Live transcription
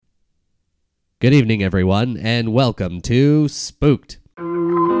Good evening, everyone, and welcome to Spooked.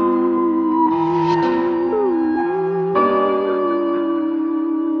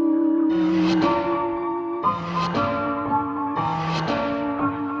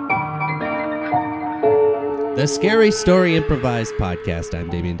 The Scary Story Improvised Podcast. I'm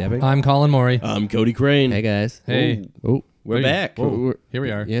Damien Debbing. I'm Colin Maury. I'm Cody Crane. Hey, guys. Hey. Oh, We're back. Here we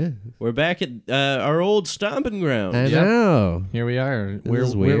are. yeah. We're back at our old stomping ground. I Yep. know. Here we are. This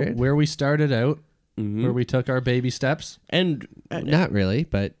is weird. Where we started out, Mhm. where we took our baby steps. And Not really,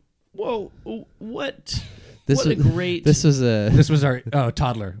 but whoa, what? this What was a great. This was a. This was our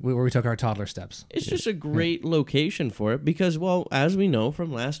toddler, where we took our toddler steps. It's just a great location for it because, well, as we know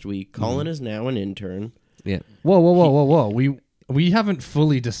from last week, Colin is now an intern. Yeah. Whoa. We haven't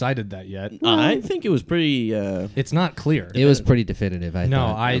fully decided that yet. I think it was pretty. It's not clear. It was pretty definitive. I no,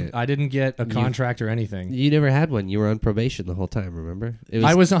 thought. I didn't get a contract or anything. You never had one. You were on probation the whole time. Remember? It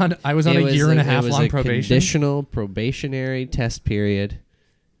I was on a year and a half long probation. Conditional probationary test period,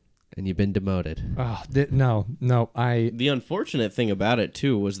 and you've been demoted. Oh, no. The unfortunate thing about it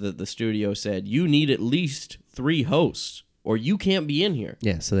too was that the studio said you need at least 3 hosts or you can't be in here.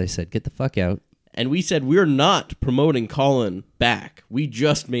 Yeah. So they said, "Get the fuck out." And we said we're not promoting Colin back. We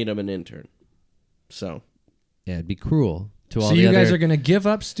just made him an intern. So Yeah, it'd be cruel to all So the you other. guys are gonna give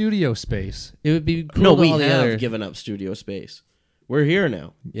up studio space. It would be cruel no, to we all the have other. given up studio space. We're here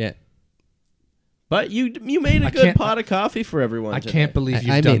now. Yeah. But you made a good can't- pot of coffee for everyone. I today. can't believe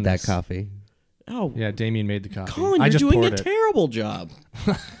you've I done made that this. coffee. Oh, Yeah, Damien made the coffee. Colin, I you're just doing a poured it. terrible job.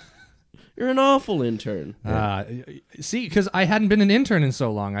 You're an awful intern. See, because I hadn't been an intern in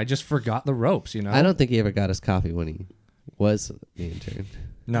so long, I just forgot the ropes. You know. I don't think he ever got us coffee when he was the intern.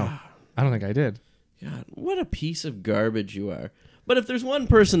 No, I don't think I did. God, what a piece of garbage you are. But if there's one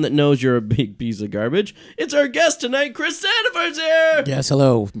person that knows you're a big piece of garbage, it's our guest tonight, Chris Sandiford's here. Yes,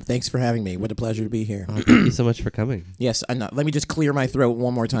 hello. Thanks for having me. What a pleasure to be here. Oh, thank you so much for coming. Yes, I'm not. Let me just clear my throat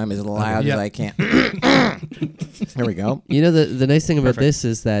one more time as loud Yeah. as I can. There we go. You know, the nice thing about Perfect. this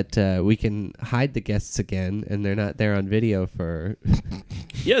is that we can hide the guests again, and they're not there on video for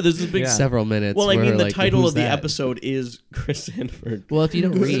Yeah, this is a big. Yeah. several minutes. Well, I where mean, we're the like, title "Who's of the that?" episode is Chris Sandiford. Well, if you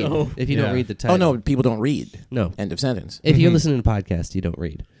don't read, So- if you Yeah. don't read the title, Oh, no, people don't read. no. End of sentence. If you're listening to a podcast, you don't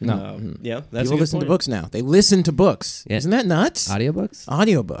read No. Yeah, that's People a good listen point. to books now. They listen to books. Yeah. Isn't that nuts? audiobooks.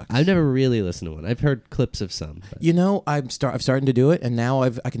 Audiobooks. I've never really listened to one. I've heard clips of some. But You know, I've starting to do it, and now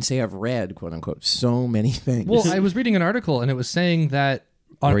I can say I've read, quote unquote, so many things. Well, I was reading an article, and it was saying that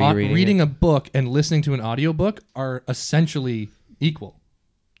Were you reading reading a book and listening to an audiobook are essentially equal.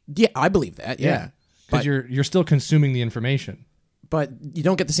 yeah, I believe that. Yeah, because but you're still consuming the information. but you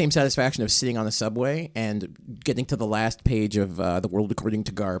don't get the same satisfaction of sitting on the subway and getting to the last page of The World According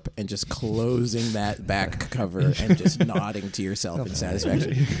to Garp and just closing that back cover and just nodding to yourself in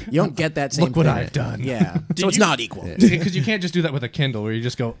satisfaction. You don't get that same Look what thing. I've done. Yeah. So it's not equal. Yeah, Because you can't just do that with a Kindle, where you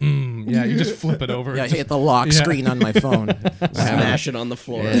just go, yeah, you just flip it over. I hit the lock screen on my phone. Smash it on the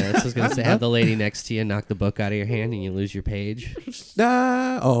floor. yeah, that's what I was gonna say. Have the lady next to you knock the book out of your hand, and you lose your page.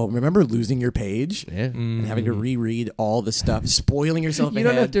 Remember losing your page? Yeah. And having to reread all the stuff, spoiling yourself You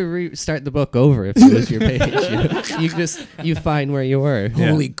ahead. don't have to start the book over if you lose your page. You find where you were.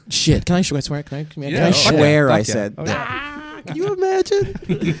 Holy shit. Can I swear? Can I Yeah. swear? Fuck I yeah. said. Oh, yeah. Can you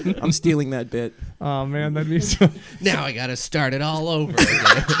imagine? I'm stealing that bit. Oh man, that'd be so. Now I gotta start it all over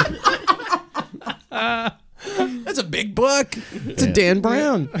again. That's a big book. It's a Dan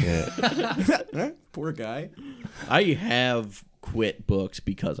Brown. Poor guy. I have quit books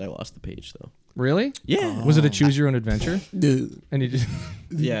because I lost the page, though. Really? Yeah. Was it a choose your own adventure? Dude. And you just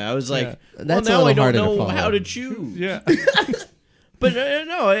Yeah, I was like, Yeah. well, That's a now little I don't harder to know follow. how to choose. yeah. But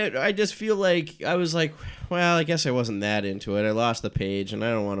no, I just feel like I was like, well, I guess I wasn't that into it. I lost the page, and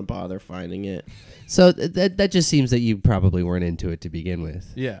I don't want to bother finding it. So that just seems that you probably weren't into it to begin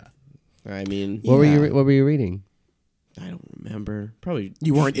with. Yeah. I mean, What were you reading? I don't remember. Probably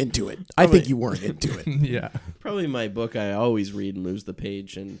You weren't into it. I think you weren't into it. Yeah. Probably my book I always read and lose the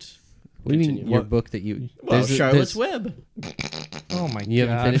page and What do you mean continue. your book that you? Well, Charlotte's there's- Web. Oh my god. You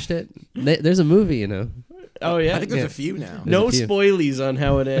haven't finished it? There's a movie, you know. Oh yeah. I think there's Yeah. a few now. no a few. spoilies on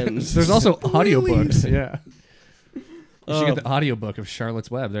how it ends. There's also audiobooks. Yeah. You should Um, get the audiobook of Charlotte's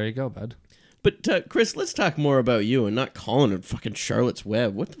Web. There you go, bud. But Chris, let's talk more about you and not Colin and fucking Charlotte's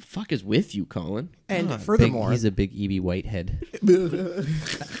Web. What the fuck is with you, Colin? And God. furthermore, He's a big Evie Whitehead.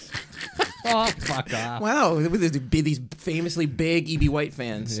 Oh, fuck off. wow, there's these famously big E.B. White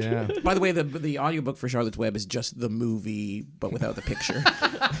fans. Yeah. By the way, the audiobook for Charlotte's Web is just the movie, but without the picture.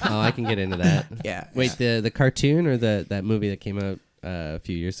 Oh, I can get into that. Yeah. Wait, the cartoon or that movie that came out a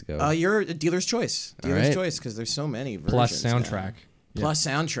few years ago? You're a dealer's choice. All Dealer's right. choice, because there's so many versions. Plus now. soundtrack. Plus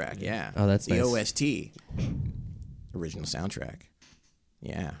soundtrack, yeah. Oh, that's the nice. OST. Original soundtrack.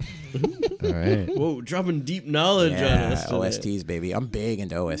 Yeah. All right. Whoa, dropping deep knowledge on us today. OSTs, baby. I'm big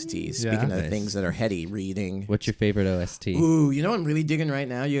into OSTs. Yeah. Speaking of Nice. things that are heady, reading. What's your favorite OST? Ooh, you know what I'm really digging right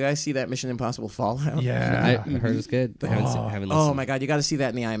now? You guys see that Mission Impossible Fallout? I Yeah. heard it's good. I haven't listened. Oh my god, you got to see that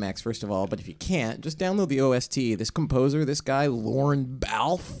in the IMAX first of all. But if you can't, just download the OST. This composer, this guy Lorne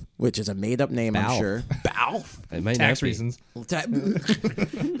Balfe, which is a made-up name, I'm Balfe. sure. Balfe. It might Tax not be. reasons.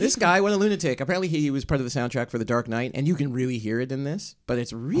 This guy, what a lunatic. Apparently, he was part of the soundtrack for The Dark Knight, and you can really hear it in this. But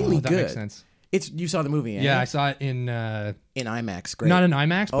it's really That good. makes sense. You saw the movie, eh? Yeah, I saw it in in IMAX. Great. not in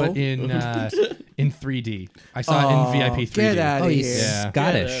IMAX, but Oh. in 3D. I saw it in VIP 3D. Get out Oh, of he's here. Yeah. Get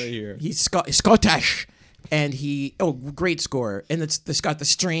outta Scottish. here. He's Scottish, and great score, and it's got the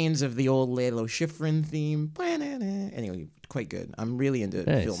strains of the old Lalo Schifrin theme. Anyway, quite good. I'm really into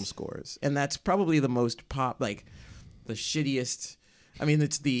Nice. film scores, and that's probably the most the shittiest. I mean,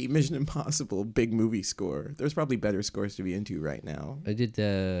 it's the Mission Impossible big movie score. There's probably better scores to be into right now. I did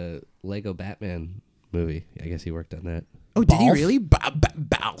the Lego Batman movie. I guess he worked on that. Oh, did he Balfe? really?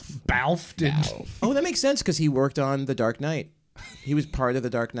 Balfe. Balfe did. Oh, that makes sense because he worked on The Dark Knight. He was part of the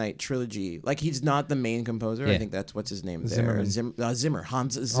Dark Knight trilogy. Like, he's not the main composer. I Yeah. think that's what's his name there. Zimmerman. Zimmer.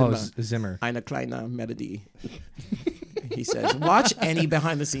 Hans Zimmer. Oh, Zimmer. Eine kleine Melodie. He says, watch any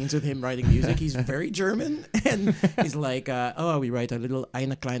behind the scenes with him writing music. He's very German. And he's like, we write a little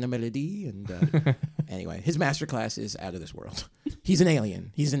Eine kleine Melodie. And anyway, his masterclass is out of this world. He's an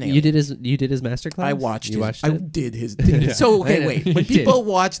alien. He's an alien. You did his masterclass? I watched You his, watched I it? did his. Yeah. So, okay, I know. wait. You When did. people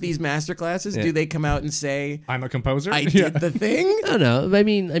watch these masterclasses, Yeah. do they come out and say, I'm a composer. I did the thing? I don't know. I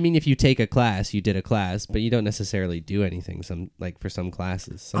mean, if you take a class, you did a class, but you don't necessarily do anything. For some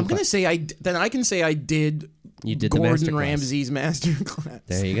classes. I'm going to say I can say I did You did the Gordon masterclass. Ramsay's masterclass.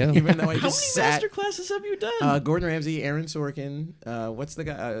 There you go. Even though I How many just sat. master classes have you done? Gordon Ramsay, Aaron Sorkin. What's the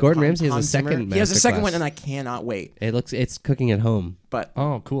guy? Gordon Ramsay has a Hans Zimmer. second He has a second masterclass. one, and I cannot wait. It's cooking at home. But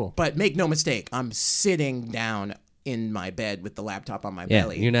Oh, cool. make no mistake, I'm sitting down in my bed with the laptop on my Yeah,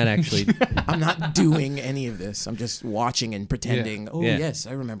 belly. you're not actually. I'm not doing any of this. I'm just watching and pretending. Oh Yeah. yes,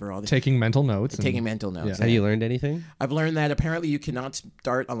 I remember all this. Taking mental notes. and- Taking mental notes. Have you learned anything? I've learned that apparently you cannot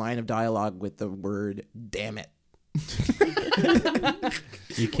start a line of dialogue with the word "damn it."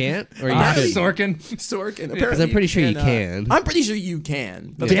 You can't, or you Ah, could. Sorkin. Sorkin. Because Apparently I'm pretty sure you cannot. can. I'm pretty sure you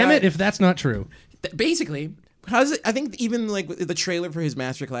can. But Damn the it guy- if that's not true. Basically, how's it? I think even like the trailer for his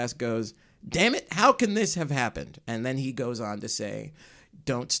masterclass goes, "Damn it, how can this have happened?" And then he goes on to say,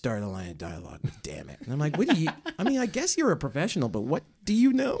 "Don't start a line of dialogue with damn it." And I'm like, what do you? I mean, I guess you're a professional, but what do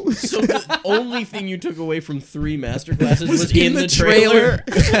you know? So the only thing you took away from 3 master classes was in the trailer.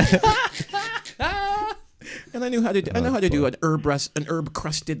 trailer. And I knew how to. I know how to do an herb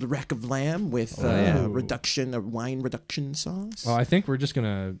crusted rack of lamb with yeah. wine reduction sauce. Oh, I think we're just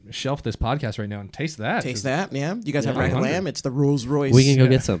gonna shelf this podcast right now and taste that. Taste that, yeah. You guys have Yeah, rack I'm of hungry. lamb. It's the Rolls Royce. We can go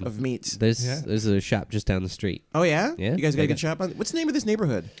get some. of meats. There's a shop just down the street. Oh yeah, Yeah, You guys got a they good got- shop on. What's the name of this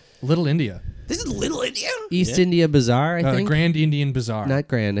neighborhood? Little India. This is Little India. East India Bazaar, I think. Grand Indian Bazaar. Not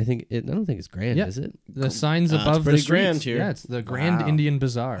Grand. I don't think it's Grand, Yeah. is it? The signs it's above the pretty streets. grand here. Yeah, it's the Grand Wow. Indian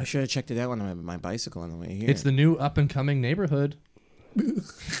Bazaar. I should have checked it out on my bicycle on the way here. It's the new up and coming neighborhood.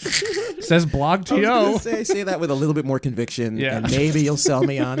 Says Blog I was gonna TO. say that with a little bit more conviction, Yeah. and maybe you'll sell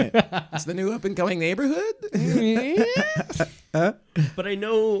me on it. It's the new up and coming neighborhood. But I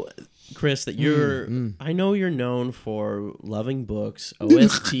know, Chris, that you're. I know you're known for loving books,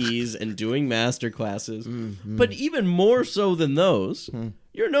 OSTs, and doing master classes. But even more so than those,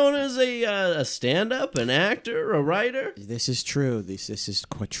 you're known as a stand-up, an actor, a writer. This is true. This is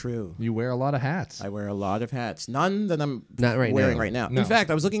quite true. You wear a lot of hats. I wear a lot of hats. None that I'm Not right wearing now. right now. No. In fact,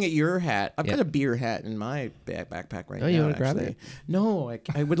 I was looking at your hat. I've Yeah. got a beer hat in my backpack right now. Oh, you wanna grab actually. it? No,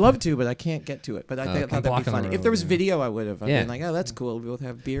 I would love to, but I can't get to it. But I thought that'd be Blocking the funny. If road, there was yeah. video, I would have. I've Yeah. been like, oh, that's cool. We both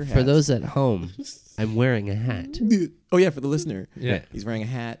have beer hats. For those at home, I'm wearing a hat. Oh yeah, for the listener. Yeah. He's wearing a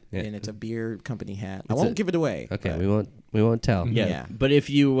hat, Yeah. and it's a beer company hat. I It's won't a- give it away. Okay, but- we won't tell. Yeah. Yeah. But if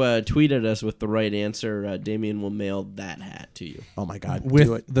you tweet at us with the right answer, Damien will mail that hat to you. Oh my God, do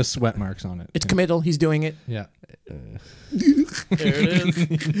With it. the sweat marks on it. It's committal. He's doing it. Yeah. There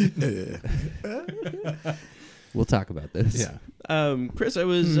it is. We'll talk about this. Yeah. Chris, I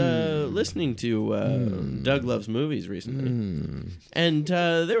was listening to Doug Loves Movies recently, and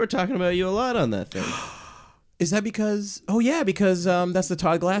they were talking about you a lot on that thing. Is that because? Oh yeah, because that's the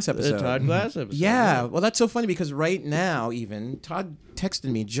Todd Glass The episode. Todd Glass episode. Yeah, well, that's so funny because right now, even Todd texted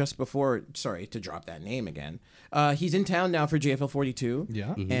me just before. Sorry to drop that name again. He's in town now for JFL 42.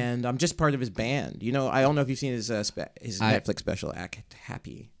 Yeah. And I'm just part of his band. You know, I don't know if you've seen his Netflix special, Act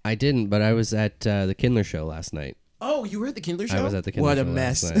Happy. I didn't, but I was at the Kindler show last night. Oh, you were at the Kindler show? I was at the Kindler show. What a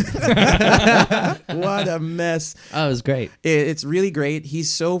mess. last night. What a mess. Oh, it was great. It's really great. He's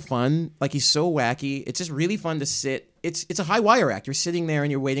so fun. Like, he's so wacky. It's just really fun to sit. It's a high wire act. You're sitting there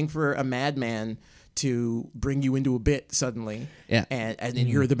and you're waiting for a madman to bring you into a bit suddenly. Yeah. And then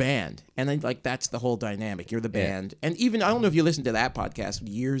you're the band. And then, like, that's the whole dynamic. You're the band. And even, I don't know if you listened to that podcast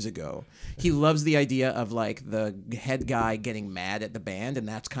years ago. He loves the idea of, like, the head guy getting mad at the band. And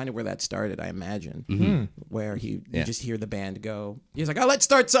that's kind of where that started, I imagine. Where you just hear the band go. He's like, oh, let's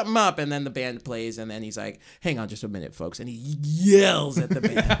start something up. And then the band plays. And then he's like, hang on just a minute, folks. And he yells at the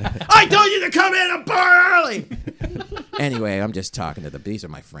band. I told you to come in a bar early. Anyway, I'm just talking to them. These are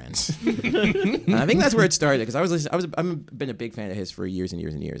my friends. And I think that's where it started because I've been a big fan of his for years and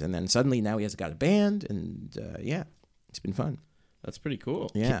years and years, and then suddenly now he has got a band, and it's been fun. That's pretty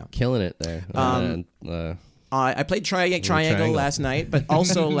cool. Yeah, Killing it there. I played triangle last night, but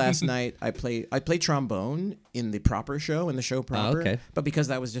also last night I played trombone in the proper show, in the show proper. okay. But because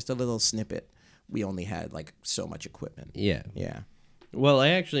that was just a little snippet, we only had like so much equipment. Yeah. Yeah. Well, I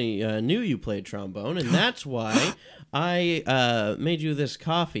actually knew you played trombone, and that's why I made you this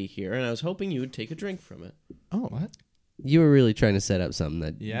coffee here, and I was hoping you would take a drink from it. Oh, What? You were really trying to set up something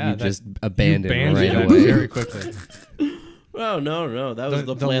that you that- just abandoned right it away. very quickly. Oh, no, that was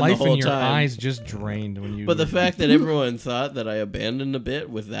the The plan life the whole in your time. eyes just drained when you. But the fact that everyone thought that I abandoned a bit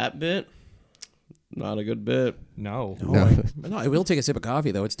with that bit, not a good bit. no. no, I will take a sip of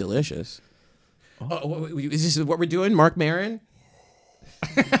coffee though. It's delicious. Oh, is this what we're doing, Mark Maron?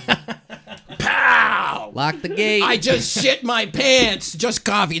 Pow! Lock the gate. I just shit my pants. Just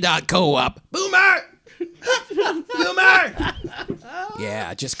coffee.coop. Boomer! Boomer!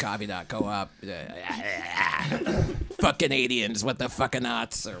 Yeah, just coffee.coop. Fucking Canadians, what the fucking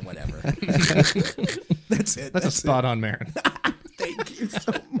nuts, or whatever. That's it. That's a spot on, Marin. Thank you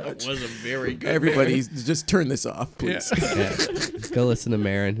so much. That was a very good. Everybody, just turn this off, please. Yeah. Go listen to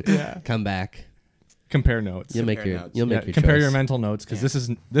Marin. Yeah. Come back. Compare notes. You'll make Compare your notes. you'll make your compare choice. your mental notes because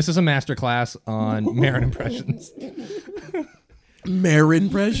this is a master class on Marin impressions. Mayor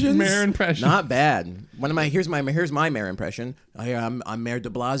impressions? Mayor impressions. Not bad. Here's my Mayor impression. I'm Mayor de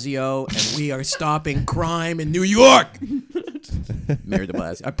Blasio, and we are stopping crime in New York. Mayor de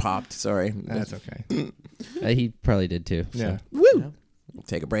Blasio. I popped. Sorry. That's okay. He probably did too. So. Yeah. Woo. We'll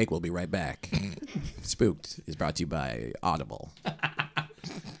take a break. We'll be right back. Spooked is brought to you by Audible.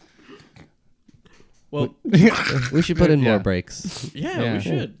 Well, We should put in more Yeah. breaks. yeah, we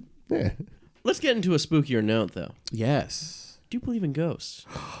should. Yeah. Let's get into a spookier note, though. Yes. Do you believe in ghosts?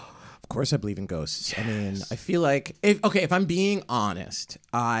 Of course I believe in ghosts. I mean, I feel like if I'm being honest,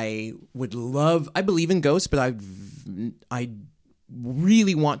 I believe in ghosts, but I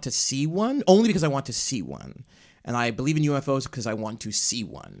really want to see one only because I want to see one. And I believe in UFOs because I want to see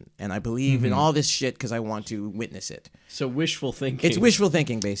one. And I believe in all this shit because I want to witness it. So wishful thinking. It's wishful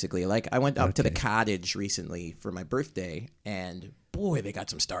thinking, basically. Like, I went up to the cottage recently for my birthday, and boy, they got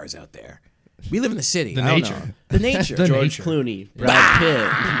some stars out there. We live in the city. The I don't nature. know. The nature. George nature. Clooney, Brad Pitt,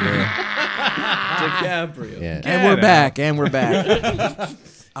 DiCaprio. Yeah. And we're back. And we're back.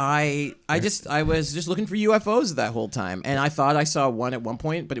 I was just looking for UFOs that whole time, and I thought I saw one at one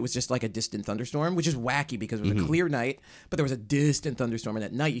point, but it was just like a distant thunderstorm, which is wacky because it was a clear night, but there was a distant thunderstorm, and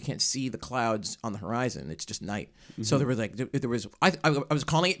at night you can't see the clouds on the horizon; it's just night. So there was I was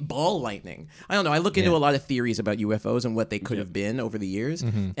calling it ball lightning. I don't know. I look into a lot of theories about UFOs and what they could have been over the years.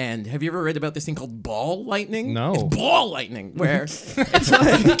 And have you ever read about this thing called ball lightning? No. It's ball lightning, where it's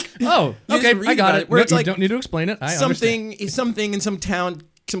like Oh, You okay. just I read got about it. where No, it's you like don't need to explain it. I understand. something in some town,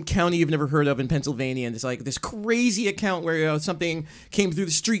 some county you've never heard of in Pennsylvania, and it's like this crazy account where something came through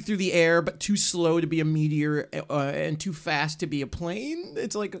the street through the air, but too slow to be a meteor and too fast to be a plane.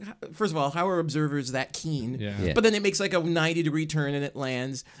 It's like, first of all, how are observers that keen? Yeah. But then it makes like a 90-degree turn and it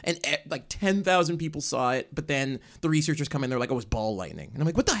lands, and like 10,000 people saw it. But then the researchers come in, they're like, "Oh, it's ball lightning," and I'm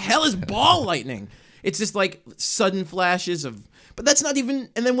like, "What the hell is ball lightning?" It's just like sudden flashes of. But that's not even,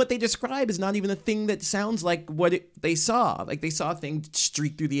 and then what they describe is not even a thing that sounds like what they saw. Like they saw a thing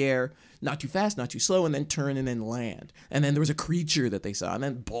streak through the air, not too fast, not too slow, and then turn and then land. And then there was a creature that they saw, and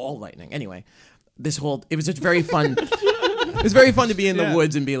then ball lightning. Anyway, it was just very fun. It was very fun to be in the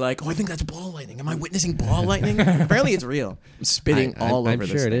woods and be like, "Oh, I think that's ball lightning. Am I witnessing ball lightning?" Apparently it's real. I'm spitting all over I'm this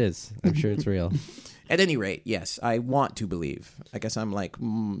sure it thing. is. I'm sure it's real. At any rate, yes, I want to believe. I guess I'm like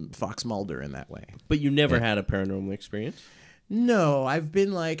Fox Mulder in that way. But you never had a paranormal experience? No, I've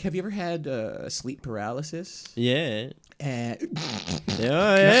been like, have you ever had sleep paralysis? Yeah. Yeah.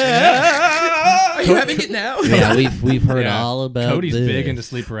 Yeah. Are you having it now? Yeah, we've heard Yeah. all about Cody's this. big into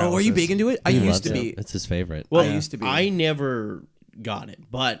sleep paralysis. Oh, are you big into it? I He used loves to it. be. It's his favorite. Well, I used to be. I never got it,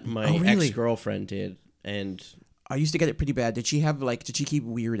 but my Oh, really? ex-girlfriend did, and I used to get it pretty bad. Did she keep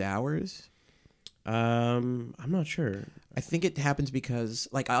weird hours? I'm not sure. I think it happens because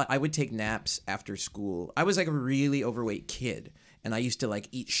like I would take naps after school. I was like a really overweight kid, and I used to like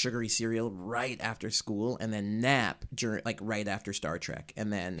eat sugary cereal right after school and then nap during like right after Star Trek.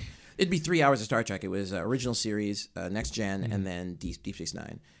 And then it'd be 3 hours of Star Trek. It was original series, Next Gen, and then Deep Space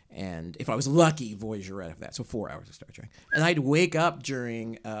Nine. And if I was lucky, Voyager right after that. So 4 hours of Star Trek. And I'd wake up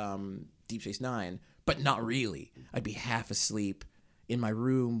during Deep Space Nine, but not really. I'd be half asleep in my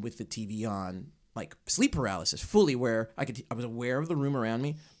room with the TV on, like sleep paralysis, fully where I was aware of the room around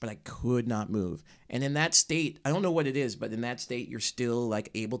me, but I could not move. And in that state, I don't know what it is, but in that state, you're still like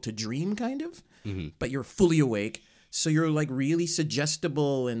able to dream kind of, but you're fully awake. So you're like really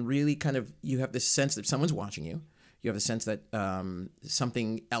suggestible and really kind of, you have this sense that someone's watching you. You have the sense that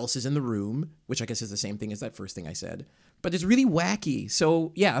something else is in the room, which I guess is the same thing as that first thing I said. But it's really wacky.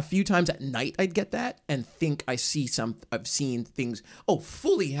 So yeah, a few times at night I'd get that and think I've seen things. Oh,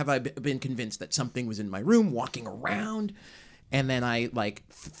 fully have I been convinced that something was in my room walking around. And then I like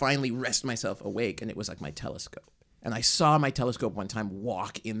finally rest myself awake, and it was like my telescope. And I saw my telescope one time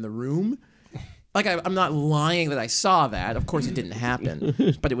walk in the room. Like, I'm not lying that I saw that. Of course, it didn't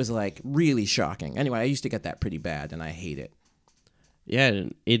happen. But it was, like, really shocking. Anyway, I used to get that pretty bad, and I hate it. Yeah,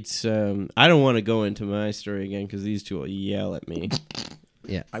 it's... I don't want to go into my story again because these two will yell at me.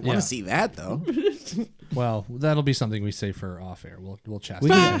 Yeah. I want to see that, though. Well, that'll be something we say for off air. We'll chat.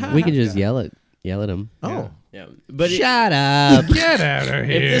 We can just yell at them. Oh. Yeah, but Shut up. Get out of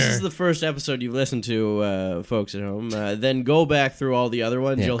here. if this is the first episode you've listened to, folks at home, then go back through all the other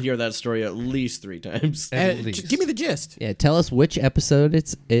ones. Yeah. You'll hear that story at least 3 times. At least. Give me the gist. Yeah, tell us which episode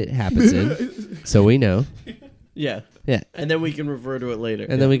it happens in, so we know. Yeah. Yeah. And then we can refer to it later.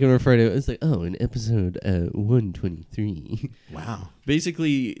 And then we can refer to it. It's like, oh, in episode 123. Wow.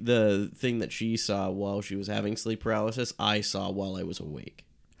 Basically, the thing that she saw while she was having sleep paralysis, I saw while I was awake.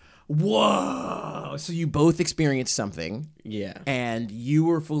 Whoa. So you both experienced something, Yeah. and you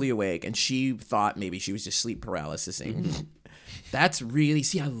were fully awake, and she thought maybe she was just sleep paralysising. That's really...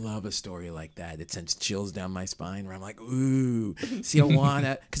 See, I love a story like that. It sends chills down my spine where I'm like, ooh. See, I want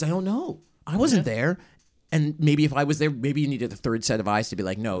to... Because I don't know. I wasn't there. And maybe if I was there, maybe you needed a third set of eyes to be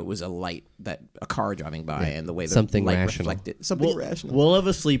like, no, it was a light, a car driving by, and the way the Something light rational. reflected. Something rational. We'll have a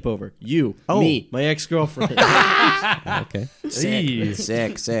sleepover. You, me, my ex-girlfriend. Okay.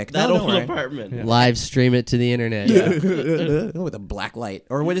 Sick. That No, old don't worry. apartment. Live stream it to the internet. With a black light.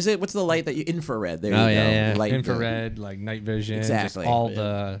 Or what is it? What's the light that you... Infrared. There you Oh, go. yeah. Light, Infrared, like night vision, Exactly.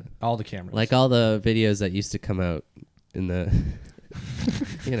 just all the cameras. Like all the videos that used to come out in the,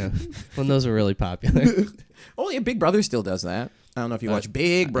 when those were really popular. Oh, yeah, Big Brother still does that. I don't know if you watch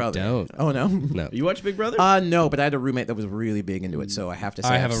Big Brother. don't. Oh, no? No. You watch Big Brother? No, but I had a roommate that was really big into it, so I have to say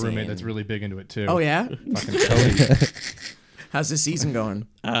I have a I've roommate seen- that's really big into it too. Oh, yeah? Fucking Cody. How's this season going?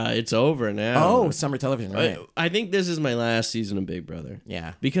 It's over now. Oh, summer television, right? I think this is my last season of Big Brother.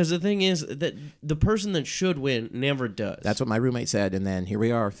 Yeah. Because the thing is that the person that should win never does. That's what my roommate said, and then here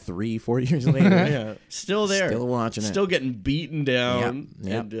we are 3-4 years later. yeah. Still there. Still watching it. Still getting beaten down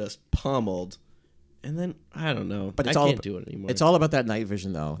Yep. and just pummeled. And then, I don't know. But it's I all can't do it anymore. It's all about that night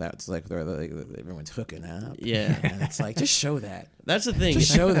vision, though. That's like everyone's hooking up. Yeah. And it's like, just show that. That's the thing.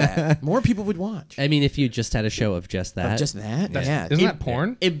 Just show that. More people would watch. I mean, if you just had a show of just that. Of just that? That's- Yeah. Isn't that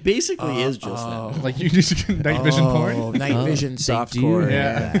porn? It basically is just that. Like you just night vision porn? Oh, night vision, they softcore. do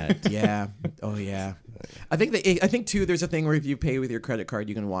Yeah. that. Yeah. Oh, yeah. I think too. There's a thing where if you pay with your credit card,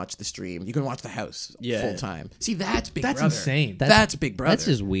 you can watch the stream. You can watch the house full time. See, that's Big That's Brother. insane. That's Big Brother. That's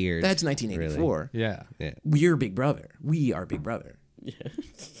just weird. That's 1984. Yeah. Yeah. We're Big Brother. We are Big Brother. Yeah.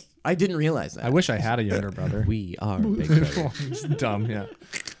 I didn't realize that. I wish I had a younger brother. We are Big Brother. It's dumb, yeah.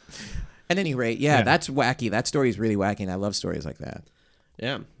 At any rate, Yeah. that's wacky. That story is really wacky, and I love stories like that.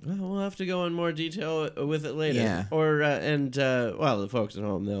 Yeah. Well, we'll have to go in more detail with it later. Yeah. Or, the folks at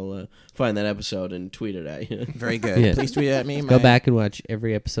home, they'll find that episode and tweet it at you. Very good. Yeah. Please tweet at me. Go back and watch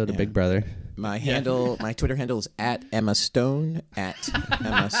every episode of Yeah. Big Brother. My Twitter handle is @EmmaStone.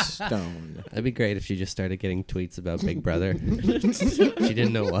 @EmmaStone. That'd be great if she just started getting tweets about Big Brother. She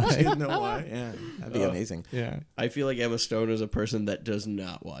didn't know I why. didn't know why. Yeah, that'd be amazing. Yeah. I feel like Emma Stone is a person that does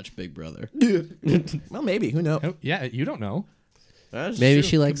not watch Big Brother. Well, maybe. Who knows? Oh, yeah, you don't know. That's Maybe true.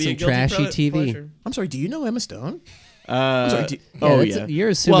 she likes Could be a some guilty trashy TV. pleasure. I'm sorry. Do you know Emma Stone? Sorry, Yeah, you're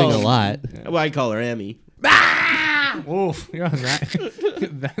assuming a lot. Well, I call her Emmy. Oof. Yeah,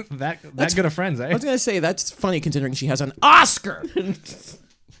 that good of friends, I eh? was gonna say that's funny considering she has an Oscar.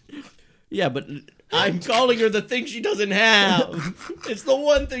 Yeah, but I'm calling her the thing she doesn't have. It's the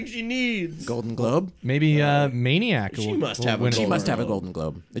one thing she needs. Golden Globe. Maybe Maniac. She will- must will have a win it. She Golden must have a Globe. Golden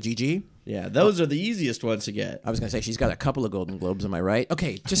Globe. A GG. Yeah, those are the easiest ones to get. I was going to say she's got a couple of Golden Globes, am I right?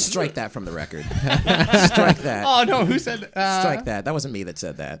 Okay, just strike that from the record. Strike that. Oh no, who said? Strike that. That wasn't me that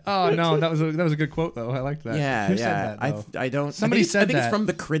said that. Oh no, that was a good quote though. I liked that. Yeah, Who yeah. said that, though? I don't. Somebody said I think that. it's from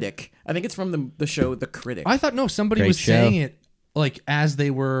The Critic. I think it's from the show The Critic. I thought no, somebody Great was show. saying it like as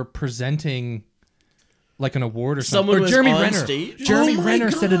they were presenting like an award or something. Someone Or was Jeremy on Renner. stage? Jeremy Oh my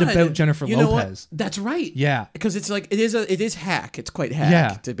Renner said it God. about Jennifer You know what? Lopez. That's right. Yeah. Because it's like it is hack. It's quite hack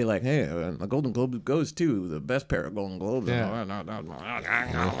Yeah. to be like, hey, a Golden Globe goes to the best pair of Golden Globes. Yeah.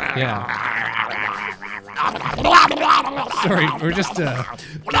 Sorry, we're just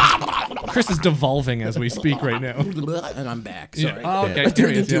Chris is devolving as we speak right now. And I'm back. Sorry. Oh, okay. I turned Here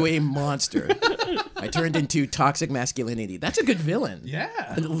he is, into yeah. a monster. I turned into toxic masculinity. That's a good villain. Yeah.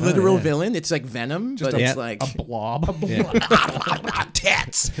 A literal villain. It's like Venom, but a- it's like A blob.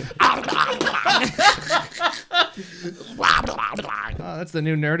 tats. Oh, that's the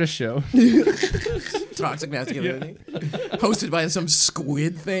new Nerdist show. Toxic masculinity. Hosted by some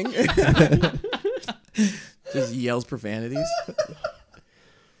squid thing. Just yells profanities.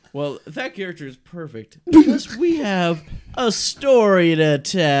 Well, that character is perfect because we have a story to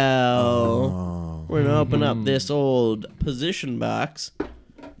tell. We're gonna open up this old position box,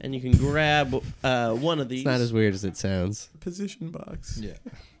 and you can grab one of these. It's not as weird as it sounds. Position box. Yeah.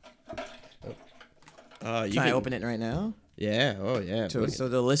 You Can I open it right now? Yeah. Oh, yeah. So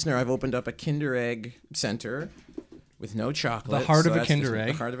the listener, I've opened up a Kinder Egg center with no chocolate. The heart of a that's Kinder the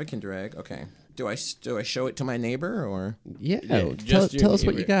Egg. heart of a Kinder Egg. Okay. Do I show it to my neighbor or? Yeah, just tell us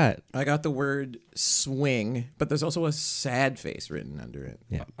what you got. I got the word swing, but there's also a sad face written under it.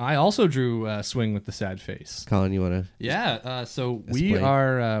 I also drew Swing with the sad face. Colin, you want to? Yeah, so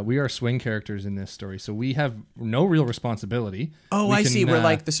Display. we are swing characters in this story, so we have no real responsibility. Oh, We I can, see. We're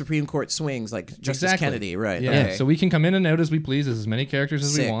like the Supreme Court swings, like Justice exactly. Kennedy, right? Yeah, Okay. so we can come in and out as we please, as many characters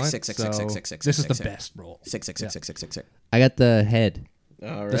as we Six, want. six, six, so six, six, six, six, this is six, the six. best role. Six. I got the head.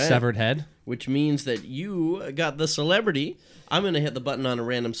 All right. The severed head. Which means that you got the celebrity. I'm going to hit the button on a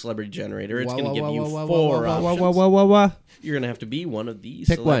random celebrity generator. It's going to give you four options. You're going to have to be one of these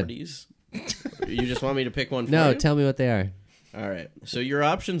Pick one. celebrities. You just want me to pick one for No, you? tell me what they are. All right. So your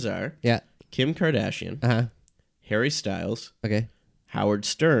options are Yeah. Kim Kardashian, Uh huh. Harry Styles, Okay. Howard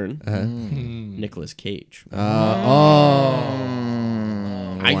Stern, Uh huh. Nicolas Cage.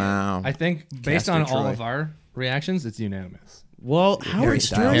 Wow. I think based Castor on all Troy. of our reactions, it's unanimous. Well, Howard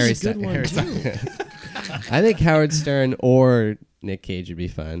Stern Harry is a good one, Styles. too. I think Howard Stern or Nick Cage would be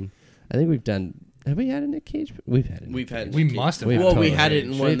fun. I think we've done. Have we had a Nick Cage? We've had a Nick We've Cage. had We Nick Cage. must have. We've had Well, Nicolas we had it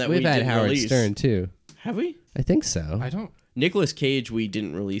Cage. in one that we've we had didn't Howard release. Stern too. Have we? I think so. I don't. Nicolas Cage, we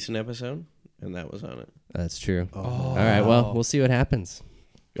didn't release an episode, and that was on it. That's true. All right. Well, we'll see what happens.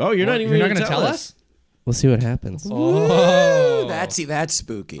 Oh, you're not even You're not going to tell us? We'll see what happens. Oh, That's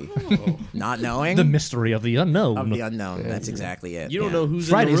spooky. Not knowing the mystery of the unknown. of the unknown. That's exactly it. You don't Yeah. know who's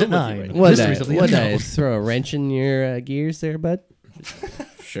Fridays in the at room with 9. you right What Mysteries did of the I unknown. throw a wrench in your gears there, bud? now.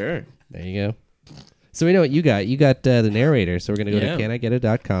 Sure. There you go. So we know what you got. You got the narrator. So we're gonna go Yeah. to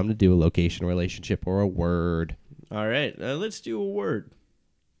canigetit.com to do a location, relationship, or a word. All right. Let's do a word.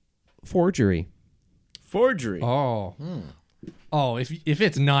 Forgery. Forgery. Oh. Oh, if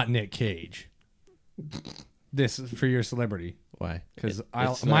it's not Nick Cage, this is for your celebrity. Why? Because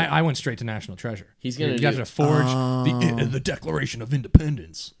it's not. I went straight to National Treasure. He's gonna You have do- to forge the Declaration of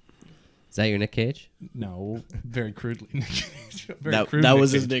Independence. Is that your Nick Cage? No, very crudely. Nick Cage. Very That crude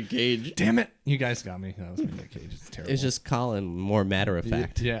was Nick his Cage. Nick Cage. Damn it! You guys got me. That was my Nick Cage. It's terrible. It's just Colin, more matter of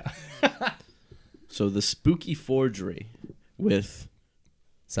fact. Yeah. So the spooky forgery with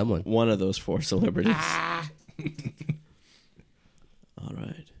Someone. one of those four celebrities. All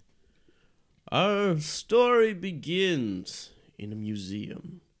right. Our story begins in a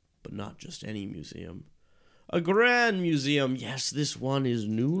museum, but not just any museum. A grand museum. Yes, this one is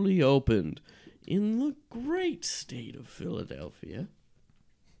newly opened in the great state of Philadelphia.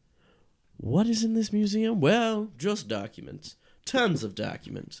 What is in this museum? Well, just documents. Tons of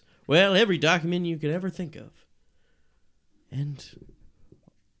documents. Well, every document you could ever think of. And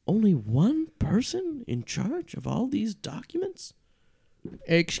only one person in charge of all these documents?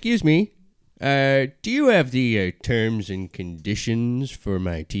 Excuse me. Do you have the terms and conditions for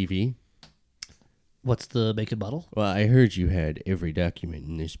my TV? What's the make and model? Well, I heard you had every document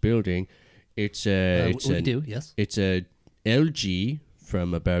in this building. It's We do, yes. It's a LG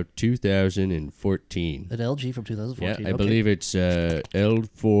from about 2014. An LG from 2014. Yeah, I okay. believe it's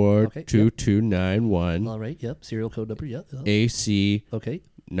L42291 All right, yep. Serial code number, yep. AC Okay,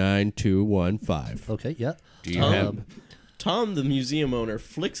 9215. okay, yeah. Do you have? Tom, the museum owner,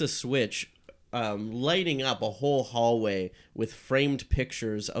 flicks a switch lighting up a whole hallway with framed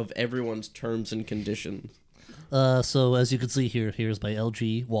pictures of everyone's terms and conditions. So as you can see here, here's my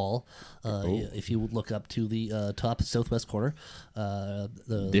LG wall. If you would look up to the top southwest corner,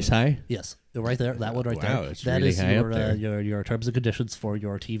 This high? yes, right there, that one right Wow, there. it's That really is high up your, there. your terms and conditions for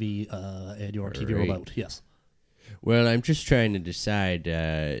your TV and your TV Great. remote. Yes. Well, I'm just trying to decide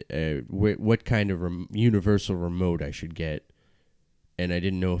what kind of universal remote I should get, and I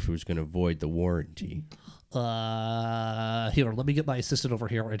didn't know if it was going to void the warranty. Here, let me get my assistant over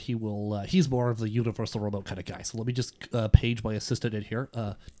here, and he will. He's more of the universal remote kind of guy. So let me just page my assistant in here.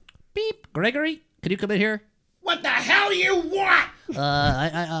 Beep, Gregory, can you come in here? What the hell do you want?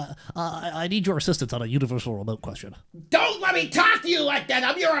 I need your assistance on a universal remote question. Don't let me talk to you like that.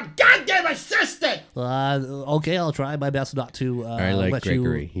 I'm your goddamn assistant. Okay, I'll try my best not to. I like let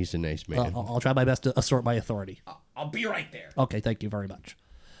Gregory. You, He's a nice man. I'll try my best to assert my authority. I'll be right there. Okay, thank you very much.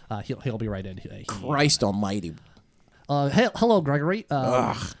 He'll be right in. Christ almighty. Hello, Gregory.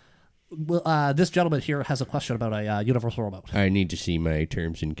 This gentleman here has a question about a universal remote. I need to see my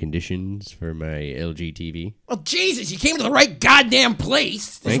terms and conditions for my LG TV. Well, Jesus, you came to the right goddamn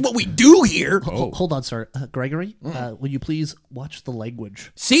place. This is what we do here. Hold on, sir. Gregory, will you please watch the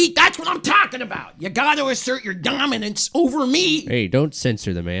language? See, that's what I'm talking about. You got to assert your dominance over me, Hey, don't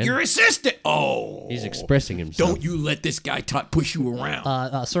censor the man. your assistant. Oh, He's expressing himself. don't you let this guy push you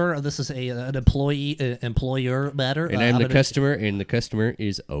around. Sir, this is an employer matter. And I'm the customer, and the customer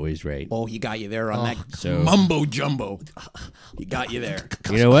is always right. Oh, he got you there on that. So, Mumbo jumbo. He got you there.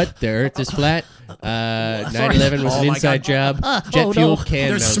 you know what? The Earth is flat. 9/11 was Oh an my inside job. Jet oh, fuel no. can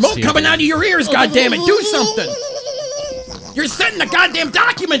There's mount smoke CO2. coming out of your ears, goddammit. Do something. You're setting the goddamn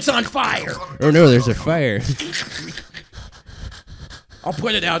documents on fire. Oh no, there's a fire. I'll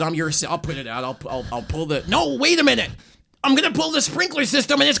put it out. I'll put it out. I'll pull the. No, wait a minute. I'm gonna pull the sprinkler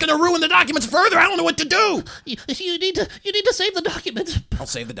system, and it's gonna ruin the documents further. I don't know what to do. You need to save the documents. I'll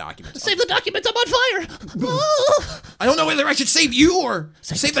save the documents. Save the documents. I'm on fire. I don't know whether I should save you or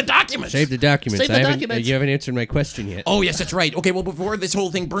save the documents. Save the documents. Save the documents. You haven't answered my question yet. Oh yes, that's right. Okay, well before this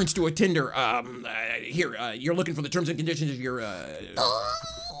whole thing burns to a tinder, you're looking for the terms and conditions of your.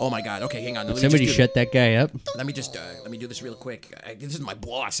 Oh my God. Okay, hang on. Let me Somebody just do- shut that guy up. Let me do this real quick. This is my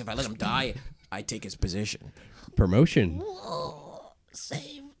boss. If I let him die, I take his position. Promotion.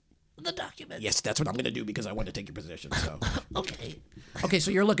 Save the documents. Yes, that's what I'm gonna do because I want to take your position. So. Okay. Okay,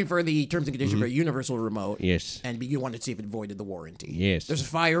 so you're looking for the terms and conditions for a universal remote. Yes. And you wanted to see if it voided the warranty. Yes. There's a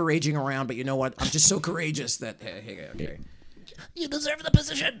fire raging around, but you know what? I'm just so courageous that. Okay. You deserve the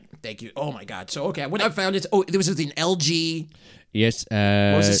position. Thank you. Oh my God. So okay, what I found is there was an LG. Yes.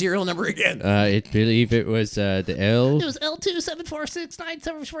 What was the serial number again? I believe it was the L. It was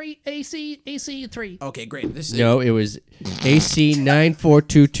L2746973AC3. Okay, great. This is No, it was AC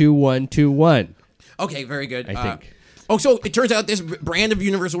 9422121. Okay, very good. I think. So it turns out this brand of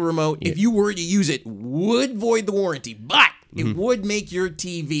universal remote, if you were to use it, would void the warranty, but it would make your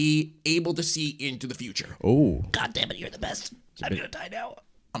TV able to see into the future. Oh. God damn it, you're the best. I'm gonna die now.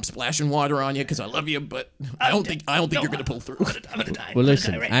 I'm splashing water on you because I love you, but I don't think you're gonna pull through. I'm gonna die. Well,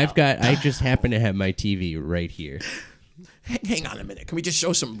 listen, I'm gonna die right now. I just happen to have my TV right here. Hang on a minute. Can we just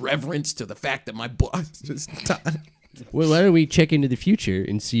show some reverence to the fact that my boss is done? Well, why don't we check into the future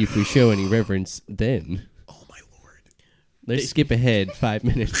and see if we show any reverence then? Oh my Lord. Let's skip ahead 5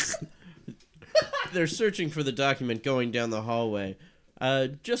 minutes. They're searching for the document going down the hallway.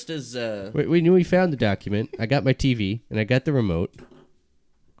 Just as We found the document. I got my TV, and I got the remote.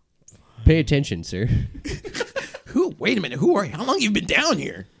 Pay attention, sir. Who? Wait a minute. Who are you? How long you been down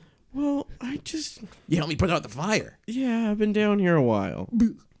here? well, I just You helped me put out the fire. yeah, I've been down here a while.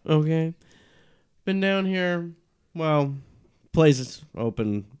 Okay, been down here. Well, place is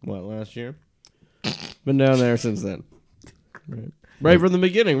open. What last year? Been down there since then. Right from the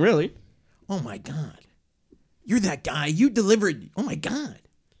beginning, really. Oh my God. You're that guy. You delivered. Oh my God.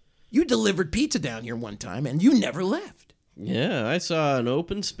 You delivered pizza down here one time and you never left. Yeah, I saw an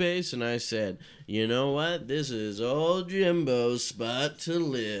open space and I said, you know what? This is old Jimbo's spot to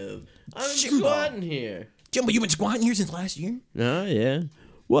live. I'm Jimbo. squatting here. Jimbo, you been squatting here since last year? Oh, yeah.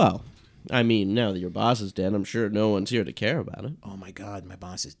 Well, I mean, now that your boss is dead, I'm sure no one's here to care about it. Oh my God, my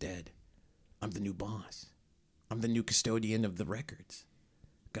boss is dead. I'm the new boss. I'm the new custodian of the records.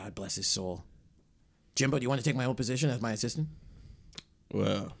 God bless his soul. Jimbo, do you want to take my old position as my assistant?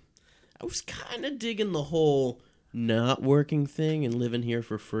 Well, I was kind of digging the whole not working thing and living here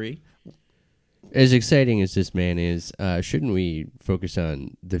for free. As exciting as this man is, shouldn't we focus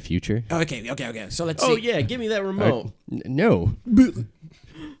on the future? Okay. So let's see. Oh, yeah, give me that remote. No. You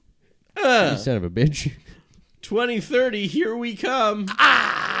son of a bitch. 2030, here we come.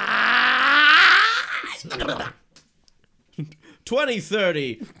 Ah!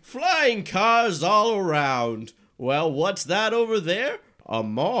 2030, flying cars all around. Well, what's that over there? A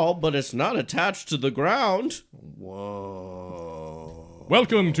mall, but it's not attached to the ground.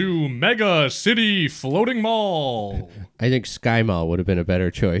 Welcome to Mega City Floating Mall. I think Sky Mall would have been a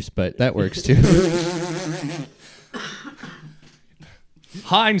better choice, but that works too.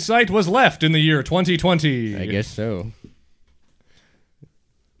 Hindsight was left in the year 2020. I guess so.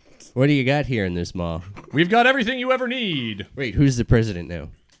 What do you got here in this mall? We've got everything you ever need. Wait, who's the president now?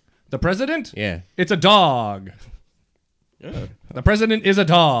 The president? Yeah. It's a dog. The president is a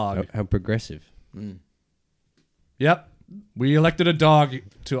dog. How progressive. Yep. We elected a dog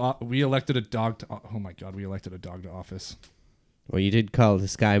to. Oh my God! We elected a dog to office. Well, you did call the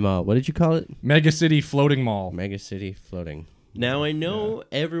Sky Mall. What did you call it? Mega City Floating Mall. Mega City Floating. Now I know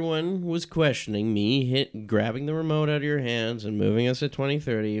everyone was questioning me grabbing the remote out of your hands and moving us to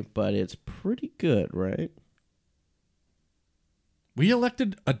 2030, but it's pretty good, right? We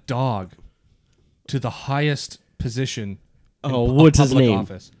elected a dog to the highest position. What's his public name?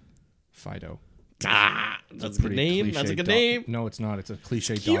 Office. Fido. That's a good name. Cliche That's a good dog- name. No, it's not. It's a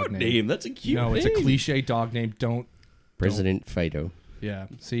cliche Cute dog name. name. That's a cute name. No, it's a cliche dog name. Don't. President Fido. Yeah.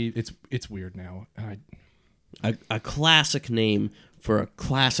 See, it's weird now. A classic name for a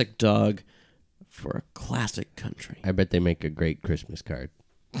classic dog for a classic country. I bet they make a great Christmas card.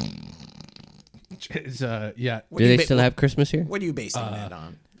 Yeah. Do they still have Christmas here? What are you basing that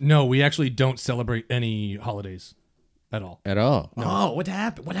on? No, we actually don't celebrate any holidays at all. At all? Oh, what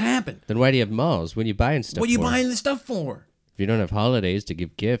happened? What happened? Then why do you have malls? What are you buying stuff What are you for? buying the stuff for? If you don't have holidays to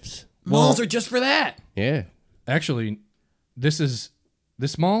give gifts. Malls are just for that. Yeah. Actually, this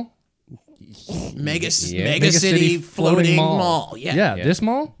mall? Mega Yeah. City Floating Mall. Yeah. Yeah, Yeah. this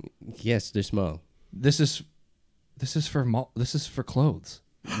mall? Yes, this mall. This is for clothes.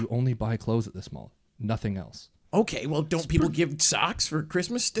 You only buy clothes at this mall. Nothing else. Okay, well, don't people give socks for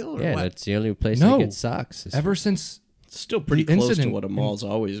Christmas still, or Yeah, what? that's the only place No. I get socks. Ever since It's still pretty The close to incident what a mall's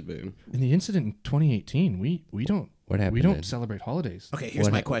always been. in the incident in 2018, we don't What happened we don't then? celebrate holidays. Okay, here's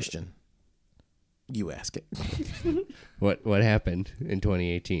What my happened? question. You ask it. What happened in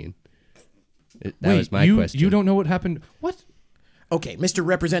 2018? That Wait, was my question. You don't know what happened? What? Okay, Mr.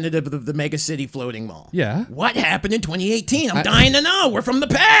 Representative of the Mega City Floating Mall. Yeah. What happened in 2018? I'm dying to know. We're from the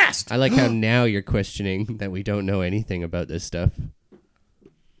past. I like how now you're questioning that we don't know anything about this stuff.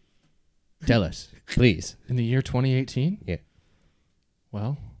 Tell us, please. In the year 2018? Yeah.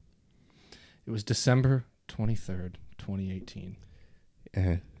 Well, it was December 23rd, 2018.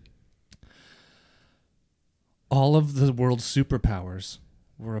 Uh-huh. All of the world's superpowers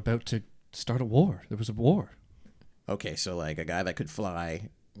were about to start a war. There was a war. Okay, so like a guy that could fly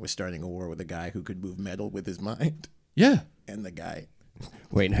was starting a war with a guy who could move metal with his mind, Yeah. and the guy.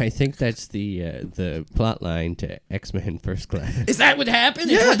 Wait, I think that's the plot line to X-Men First Class. Is that what happened?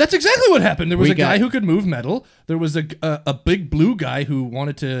 Yeah, that's exactly what happened. There was We a guy got- who could move metal. There was a big blue guy who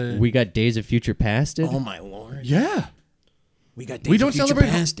wanted to. We got Days of Future Past it. Oh my lord. Yeah. We got Days We of don't Future celebrate.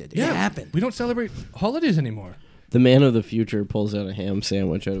 Past it. Yeah, It happened. We don't celebrate holidays anymore. The man of the future pulls out a ham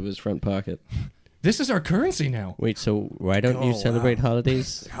sandwich out of his front pocket. This is our currency now. Wait, so why don't you Oh, celebrate wow.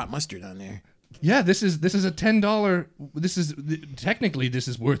 holidays? Hot mustard on there. Yeah, this is a $10. Technically this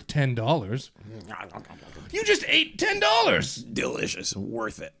is worth $10. You just ate $10. Delicious.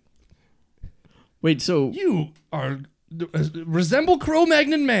 Worth it. Wait, so You are resemble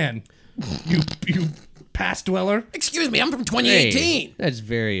Cro-Magnon man. You past dweller. Excuse me, I'm from 2018. Hey, that's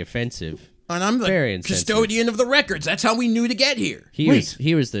very offensive. And I'm the Very insensitive. custodian of the records. That's how we knew to get here. He Wait.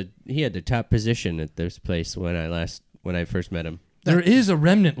 he had the top position at this place when I first met him. There is a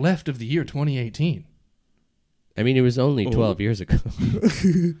remnant left of the year 2018. I mean, it was only 12 years ago.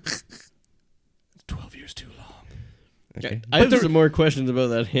 12 years too long. Okay. I have some more questions about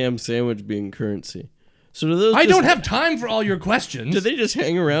that ham sandwich being currency. So do those I just- don't have time for all your questions. Do they just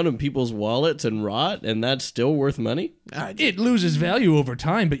hang around in people's wallets and rot, and that's still worth money? It loses value over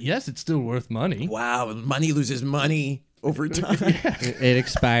time, but yes, it's still worth money. Wow, money loses money over time. It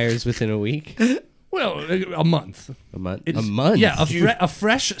expires within a week, Well, a month. a month, It's- a month. Yeah, a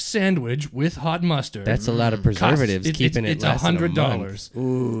fresh sandwich with hot mustard. That's a lot of preservatives keeping it it's less than a $100.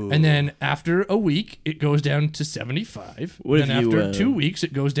 month. And then after a week, it goes down to 75. What then if you, after 2 weeks,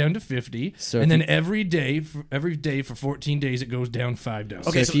 it goes down to 50. So and if then you- every day for 14 days, it goes down $5.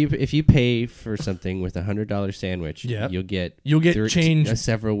 Okay, So so- if you pay for something with a $100 sandwich, Yeah. you'll get change.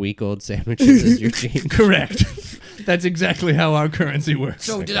 several week old sandwiches as your change. Correct. That's exactly how our currency works.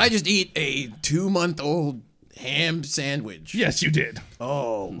 So did I just eat a 2-month-old ham sandwich. Yes, you did.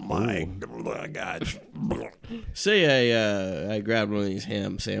 Oh my God. Say I grabbed one of these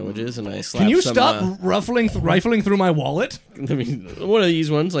ham sandwiches and I slapped Can you some, stop rifling through my wallet? I mean, one of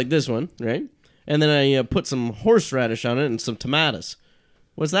these ones, like this one, right? And then I put some horseradish on it and some tomatoes.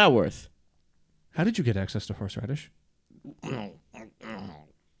 What's that worth? How did you get access to horseradish?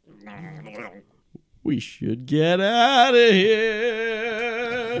 We should get out of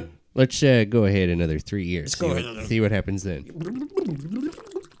here. Let's go ahead another 3 years. go ahead. See what happens then.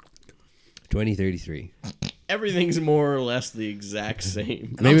 2033. Everything's more or less the exact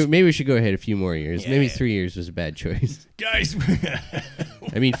same. Maybe we should go ahead a few more years. Maybe 3 years was a bad choice. Guys,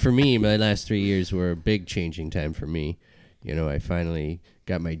 I mean, for me, my last 3 years were a big changing time for me. You know, I finally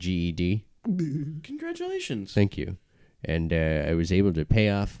got my GED. Congratulations. Thank you. And I was able to pay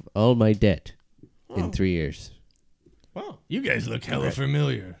off all my debt in 3 years. Wow. you guys look hella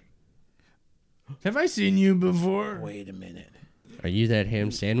familiar. Have I seen you before? Wait a minute. Are you that ham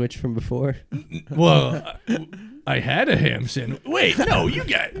sandwich from before? Well, I had a ham sandwich. Wait, no, you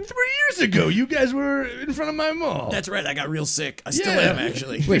guys, 3 years ago, you guys were in front of my mall. That's right. I got real sick. I still Yeah. am,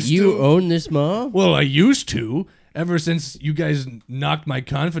 actually. Wait, you own this mall? Well, I used to. Ever since you guys knocked my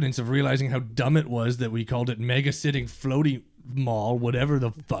confidence of realizing how dumb it was that we called it Mega Sitting Floaty Mall, whatever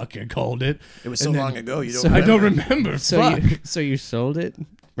the fuck I called it. It was so And then- long ago. You don't. I remember. don't remember. Fuck. So you sold it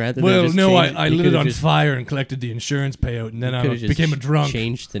rather Well, than just no, change- I you lit it could've on just- fire and collected the insurance payout, and then I could've just became a drunk.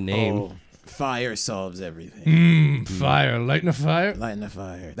 Changed the name. Oh, fire solves everything. Fire, lighting a fire. Lighting the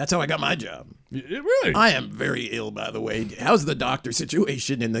fire. That's how I got my job. Really? I am very ill, by the way. How's the doctor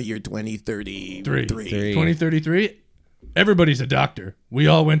situation in the year 2033? 2033. Everybody's a doctor. We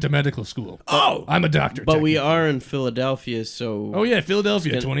all went to medical school. Oh! I'm a doctor. But we technically. are in Philadelphia, so Oh yeah,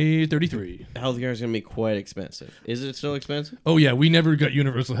 Philadelphia, Gonna- 2033. healthcare is going to be quite expensive. Is it still expensive? Oh yeah, we never got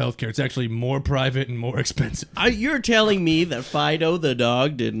universal health care. It's actually more private and more expensive. You're telling me that Fido the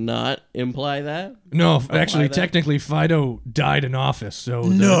dog did not imply that? No, actually, that? technically, Fido died in office, so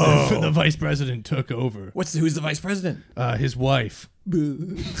the vice president took over. Who's the vice president? His wife.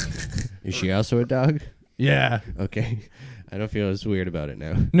 Is she also a dog? Yeah. Okay. I don't feel as weird about it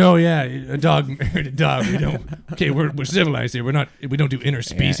now. No, yeah, a dog married a dog. We don't. Okay, we're civilized here. We don't do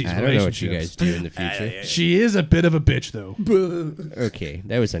interspecies I don't know what you relationships. guys do in the future. She is a bit of a bitch, though. Okay,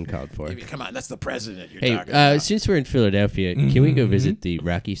 that was uncalled for. Come on, that's the president you're Hey, talking about. since we're in Philadelphia, can we go visit the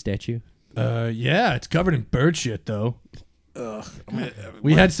Rocky statue? Yeah, it's covered in bird shit, though. Ugh.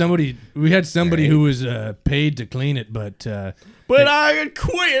 We had somebody who was paid to clean it, but But I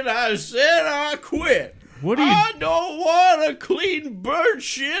quit. I said I quit. what do you? I don't want to clean bird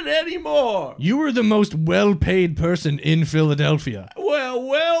shit anymore. You were the most well-paid person in Philadelphia.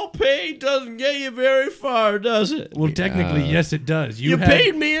 Well paid doesn't get you very far, does it? Well, technically, yes, it does. You had-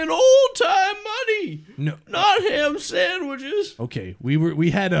 paid me in old-time money, No. not ham sandwiches. Okay, we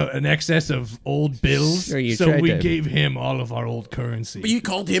had an excess of old bills, Sure, you so tried we to- gave him all of our old currency. But you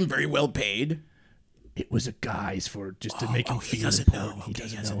called him very well paid. It was a guise for just to make him he feel doesn't important. know. He Okay,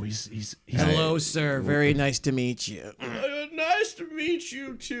 doesn't he know. He's Hello, sir. Very nice to meet you. Nice to meet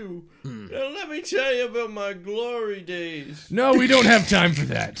you, too. Now, let me tell you about my glory days. No, we don't have time for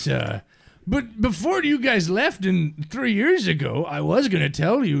that. But before you guys left 3 years ago, I was gonna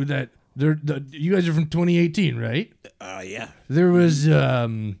tell you that you guys are from 2018, right? Yeah. There was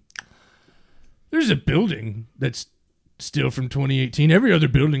there's a building that's still from 2018. Every other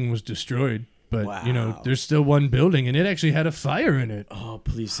building was destroyed, but you know, Wow. there's still one building, and it actually had a fire in it. Oh,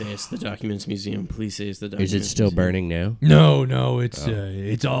 please say it's the Documents Museum. Please say it's the Is Documents it still Museum. burning now? No,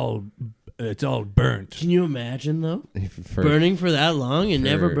 it's all burnt. Can you imagine, though? For, Burning for that long and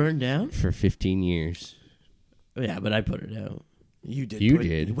never for- burned down? for 15 years. Yeah, but I put it out. You did. You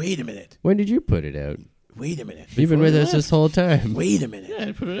did? Wait a minute. When did you put it out? Wait a minute. You've been with us left. this whole time. Wait a minute. Yeah,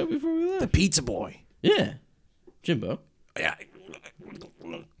 I put it out before we The left. pizza boy. Yeah. Jimbo. Yeah.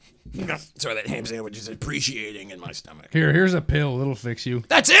 Sorry, that ham sandwich is appreciating in my stomach. Here's a pill. It'll fix you.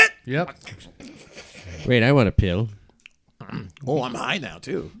 That's it. Yep. Wait, I want a pill. Oh, I'm high now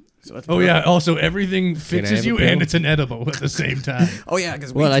too. So that's Oh yeah. Also, everything fixes have a you, pill? and it's an edible at the same time. Oh yeah,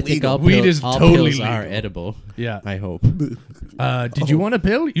 because Well, I think all, Weed pill- is all totally pills are legal. edible. Yeah. I hope. Did you want a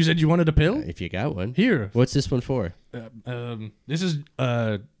pill? You said you wanted a pill. If you got one. Here. What's this one for? This is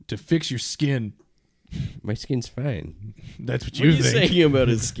to fix your skin. My skin's fine. That's what What are you you think. saying about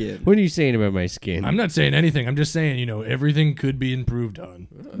his skin? What are you saying about my skin? I'm not saying anything. I'm just saying, everything could be improved on.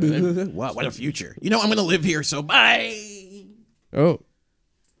 Wow, what a future. You know, I'm gonna live here, so bye. Oh.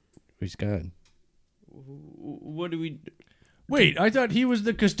 He's gone. What do we... Wait, I thought he was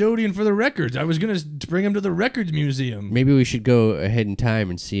the custodian for the records. I was going to bring him to the records museum. Maybe we should go ahead in time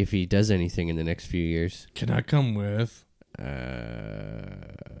and see if he does anything in the next few years. Can I come with?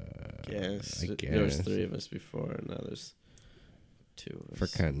 Yes. I There was guess. 3 of us before, and now there's 2 of For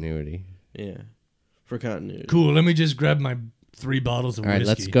us. continuity. Yeah. For continuity. Cool, let me just grab my 3 bottles of All right, whiskey.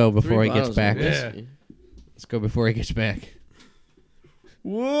 let's go before 3 he gets bottles of back. whiskey. Let's go before he gets back.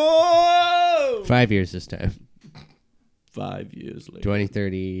 Whoa! 5 years this time. 5 years later.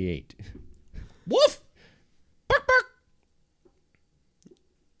 2038. Woof! Bark, bark!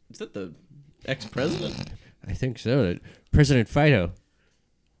 Is that the ex-president? I think so. President Fido.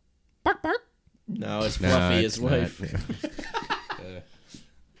 Bark, bark! No, it's No, Fluffy, it's his wife.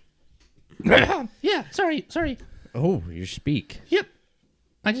 Yeah, sorry. Oh, you speak. Yep.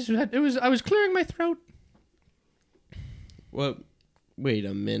 I was clearing my throat. What? Wait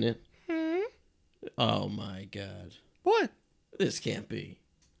a minute. Oh my god. What? This can't be.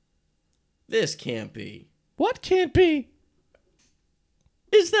 This can't be. What can't be?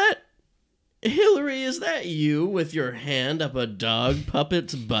 Is that Hillary? Is that you with your hand up a dog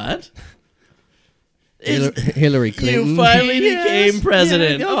puppet's butt? Hillary Clinton. You finally Yes. became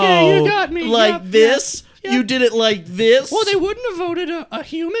president. Yeah, okay, oh, you got me. Like Yep, this? yep. You did it like this? Well, they wouldn't have voted a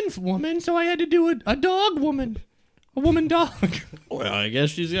human woman, so I had to do a dog woman. A woman dog. Well, I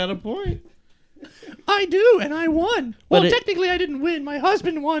guess she's got a point. I do, and I won. Well, But it- technically, I didn't win. My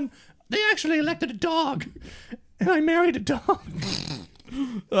husband won. They actually elected a dog, and I married a dog.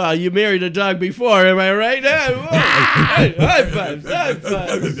 You married a dog before, am I right? High fives, high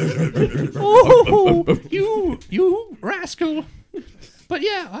fives. Oh, you rascal! But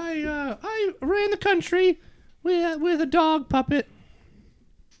yeah, I ran the country with a dog puppet.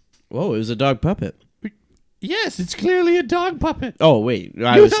 Whoa, it was a dog puppet. Yes, it's clearly a dog puppet. Oh, wait.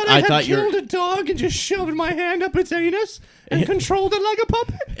 I I had thought killed a dog and just shoved my hand up its anus and controlled it like a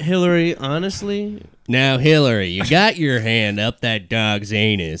puppet. Hillary, honestly, Now, Hillary, you got your hand up that dog's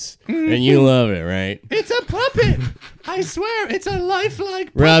anus, and you love it, right? It's a puppet. I swear, it's a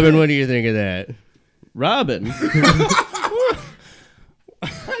lifelike puppet. Robin, what do you think of that? Robin.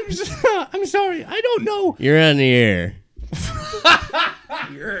 I'm sorry. I don't know. You're on the air.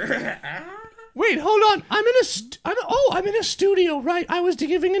 Wait, hold on. I'm in a studio, right? I was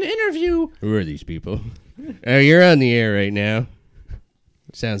giving an interview. Who are these people? Oh, you're on the air right now.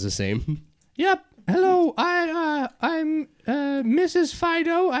 Sounds the same. Yep. Hello. I'm Mrs.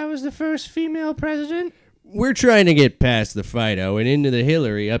 Fido. I was the first female president. We're trying to get past the Fido and into the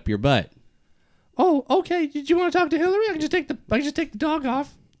Hillary up your butt. Oh, okay. Did you want to talk to Hillary? I can just take the dog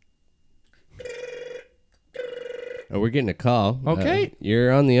off. Oh, we're getting a call. Okay.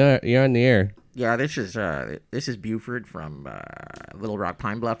 You're on the air. Yeah, this is Buford from Little Rock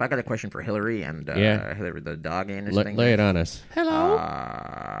Pine Bluff. I got a question for Hillary and Yeah. Hillary the dog anus thing. Lay it on us.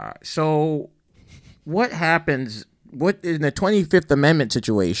 Hello. So, what happens? What in the 25th Amendment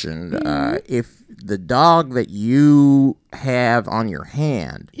situation if the dog that you have on your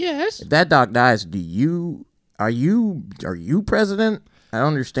hand, Yes. if that dog dies? Are you president? I don't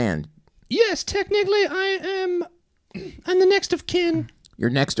understand. Yes. Technically, I'm the next of kin. You're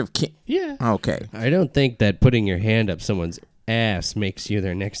next of kin. Yeah. Okay. I don't think that putting your hand up someone's ass makes you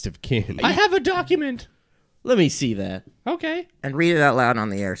their next of kin. I have a document. Let me see that. Okay. And read it out loud on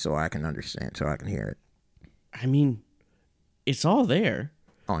the air so I can understand, so I can hear it. I mean, it's all there.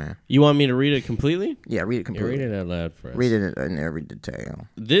 Oh yeah. You want me to read it completely? Yeah, read it You completely. read it out loud for us. Read it in every detail.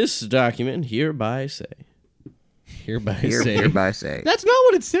 This document hereby say. Hereby say. That's not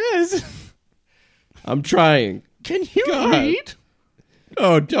what it says. I'm trying. Can you God. read?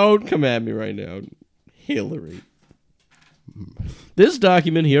 Oh, don't come at me right now, Hillary. This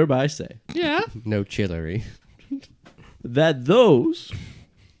document hereby say Yeah. No chillery. that those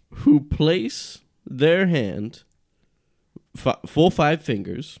who place their hand, full 5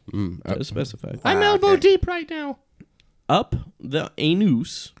 fingers, as specified, I'm elbow deep right now. up the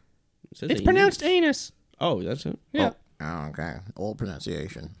anus. It says It's anus. pronounced anus. Oh, that's it. Yeah. Oh, okay. Old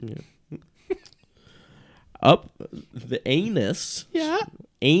pronunciation. Up the anus. Yeah.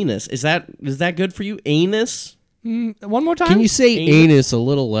 Anus. Is that good for you? Anus. One more time. Can you say Anus. anus a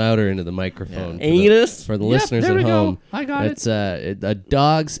little louder into the microphone? Anus. For the Yep, listeners there at we go. home. I got it's a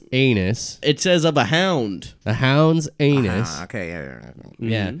dog's anus, It says of a hound. a hound's anus. Ah, okay.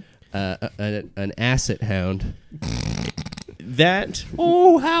 Yeah. An asset hound. That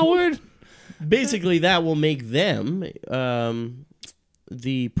Oh, Howard. basically that will make them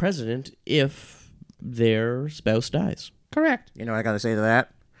the president if their spouse dies. Correct. You know what I gotta say to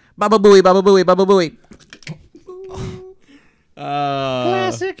that? Baba booey, baba booey, baba booey.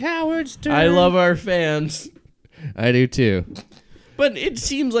 Classic Howard Stern. I love our fans. I do too. But it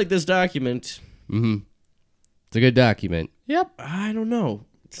seems like this document, It's a good document. Yep. I don't know.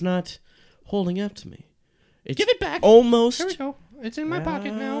 It's not holding up to me. It's Give it back. almost. Here we go. It's in my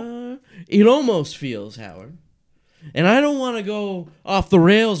pocket now. It almost feels, Howard. And I don't want to go off the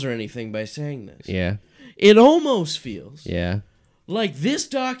rails or anything by saying this. Yeah. It almost feels Yeah. like this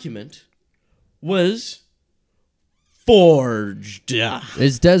document was forged.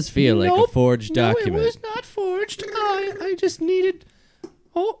 This does feel like a forged document. No, it was not forged. I just needed.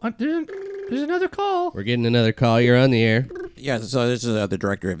 Oh, there's another call. We're getting another call. You're on the air. Yeah, so this is the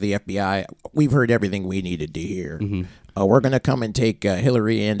director of the FBI. We've heard everything we needed to hear. Mm-hmm. We're gonna come and take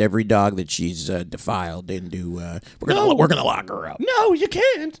Hillary and every dog that she's defiled into. We're gonna lock her up. No, you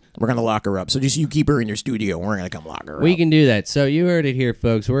can't. We're gonna lock her up. So just you keep her in your studio, and we're gonna come lock her We up. can do that. So you heard it here,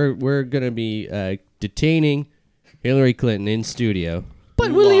 folks. We're gonna be detaining Hillary Clinton in studio.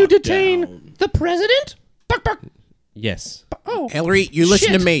 But will you Lockdown. detain the president? Bark, bark. Yes. Oh, Hillary, you listen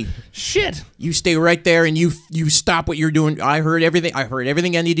Shit. to me. shit. You stay right there, and you stop what you're doing. I heard everything.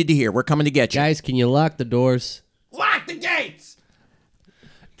 I needed to hear. We're coming to get you. Guys, can you lock the doors? Lock the gates.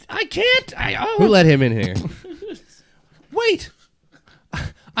 I can't. Who let him in here? Wait.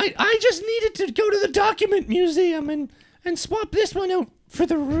 I just needed to go to the document museum and swap this one out for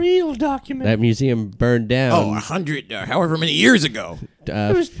the real document. That museum burned down. Oh, 100, however many years ago.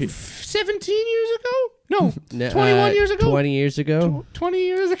 It was 17 years ago? No, N- 21 years ago? 20 years ago? 20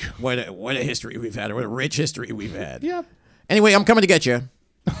 years ago. What a history we've had. What a rich history we've had. Yep. Anyway, I'm coming to get you.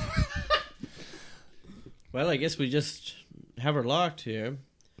 Well, I guess we just have her locked here.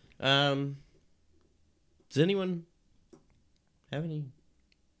 Does anyone have any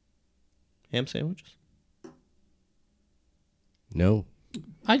ham sandwiches? No.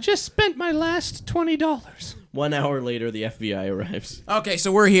 I just spent my last $20. 1 hour later, the FBI arrives. Okay,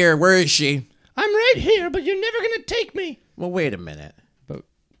 so we're here. Where is she? I'm right here, but you're never going to take me. Well, wait a minute.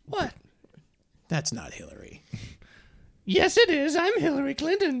 What? That's not Hillary. Yes, it is. I'm Hillary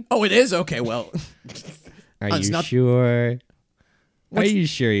Clinton. Oh, it is? Okay, well, Are It's you not- sure? Are What's- you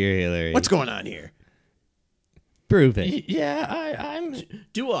sure you're Hillary? what's going on here? Prove it. Yeah, I'm.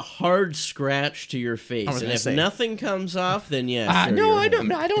 Do a hard scratch to your face, I was and gonna if say. nothing comes off, then yeah. sure, No, you're I don't.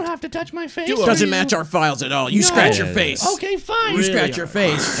 Hillary. I don't have to touch my face. Doesn't match our files at all. You scratch your Yeah. face. Okay, fine. You scratch your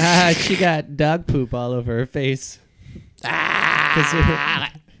face. She got dog poop all over her face.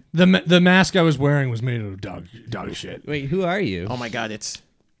 The mask I was wearing was made of dog shit. Wait, who are you? Oh my God, it's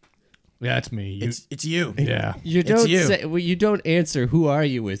Yeah, it's me. it's you. Yeah. You don't you. say. Well, you don't answer. Who are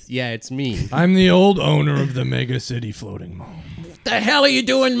you with? Yeah, it's me. I'm the old owner of the Mega City Floating Mall. The hell are you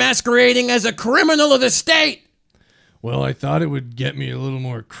doing masquerading as a criminal of the state? Well, I thought it would get me a little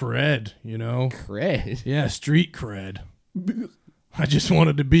more cred, you know? Cred. Yeah, street cred. I just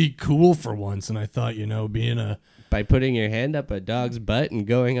wanted to be cool for once, and I thought, being a... By putting your hand up a dog's butt and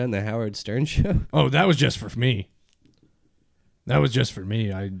going on the Howard Stern show. Oh, that was just for me. That was just for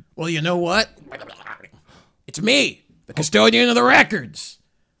me. Well, you know what? It's me, the custodian of the records.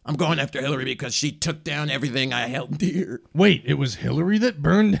 I'm going after Hillary because she took down everything I held dear. Wait, it was Hillary that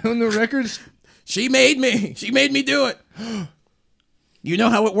burned down the records? She made me. She made me do it. You know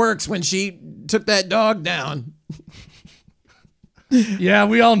how it works when she took that dog down. Yeah,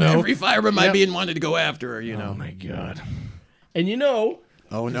 we all know. Every fiber of my being wanted to go after her, you know. Oh, my God. And you know,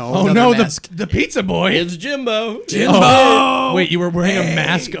 Oh, no. Oh, another no, mask. the pizza boy. it's Jimbo. Jimbo! Wait, you were wearing a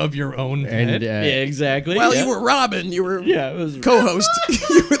mask of your own head? And Yeah, exactly. Well, yeah. you were Robin. You were Yeah, it was co-host.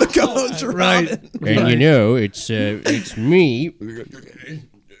 You were the co-host, Right. Robin. and you know, it's me.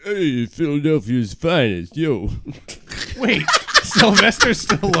 Hey, Philadelphia's finest, yo. Wait, Sylvester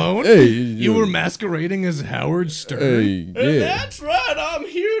Stallone? Hey, You were masquerading as Howard Stern? And that's right, I'm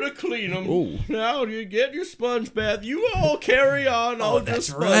here to clean them. Oh. Now you get your sponge bath. You all carry on. I'll That's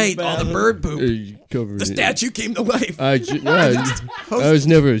just right. sponge All bath the 'em. bird poop. The The statue came to life. I was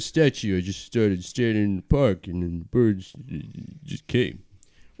never a statue. I just started standing in the park, and then the birds just came.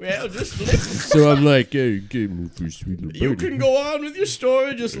 Well, just lift. So I'm like, hey, give me for sweet little You birdie. can go on with your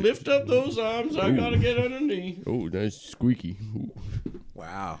story. Just lift up those arms. I gotta get underneath. Oh, nice squeaky. Ooh.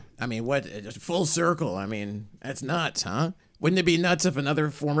 Wow. I mean, what? Just full circle. I mean, that's nuts, huh? Wouldn't it be nuts if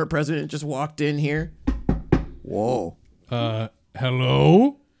another former president just walked in here? Whoa.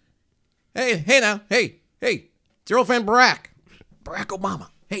 Hello? Hey now. Hey. It's your old friend Barack Obama.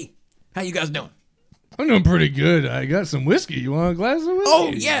 Hey, how you guys doing? I'm doing pretty good. I got some whiskey. You want a glass of whiskey?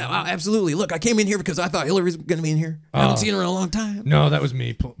 Oh, yeah, absolutely. Look, I came in here because I thought Hillary was going to be in here. I haven't seen her in a long time. No, that was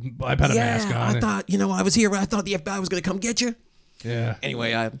me. I had a Yeah, mask on. I thought, I was here, but I thought the FBI was going to come get you. Yeah.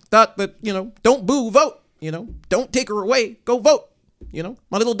 Anyway, I thought that, don't boo, vote. Don't take her away. Go vote.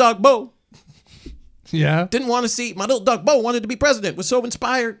 My little dog, Bo. Yeah. Didn't want to see my little dog Bo wanted to be president. Was so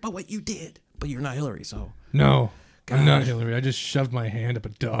inspired by what you did. But you're not Hillary, so No, I'm not Hillary. I just shoved my hand up a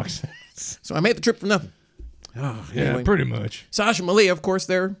dog's ass. I made the trip for nothing. Oh, Yeah, anyway. pretty much. Sasha and Malia, of course,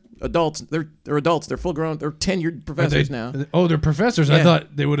 they're adults. They're adults. They're full grown. They're tenured professors now. Oh, they're professors. I Yeah.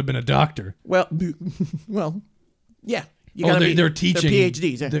 thought they would have been a doctor. Well, yeah. You Oh, gotta they're be, teaching. They're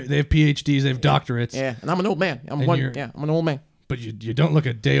PhDs. Yeah. They have PhDs. They have doctorates. Yeah, and I'm an old man. I'm you're- an old man. But you don't look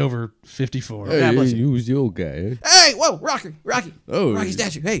a day over 54. Hey, God bless hey, who's the old guy? Eh? Hey, whoa, Rocky. Oh. Rocky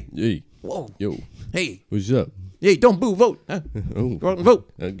statue. Hey, Hey, whoa. yo, Hey, what's up? hey, don't boo, vote. Huh? Oh, Go out and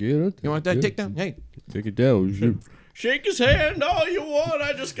vote. I get it. You want that Yeah. takedown? Hey. Take it down. Sure. Shake his hand all you want.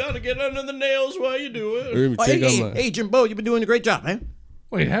 I just gotta get under the nails while you do it. Let me Oh, hey, take out my. hey, Jimbo, you've been doing a great job, man.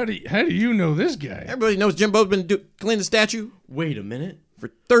 Wait, how do you know this guy? Everybody knows Jimbo's been cleaning the statue Wait a minute. for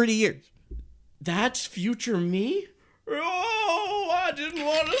 30 years. That's future me? Oh, I didn't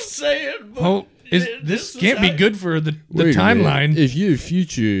want to say it. But Oh, this can't be good for the Wait a minute. timeline. If you're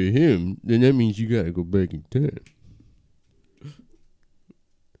future him, then that means you gotta go back in time.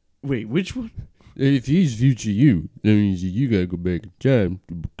 Wait, which one? If he's future you, that means that you gotta go back in time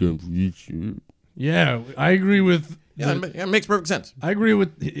to become future. Yeah, I agree with. Yeah, it makes perfect sense. I agree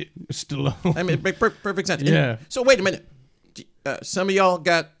with Stallone. I mean, it makes perfect sense. Yeah. So wait a minute. Some of y'all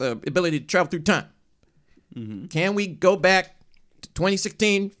got the ability to travel through time. Can we go back to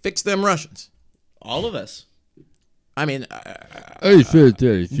 2016, fix them Russians? All of us. I mean, I felt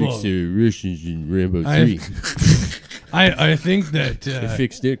that I Whoa. fixed the Russians in Rambo I- 3. I think that They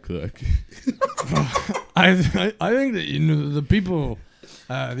fixed their clock. I think that the people,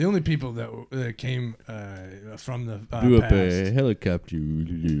 the only people that came from the Blew up past. a helicopter with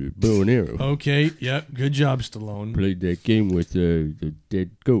a bow and arrow. Okay, yep, good job, Stallone. Played that game with the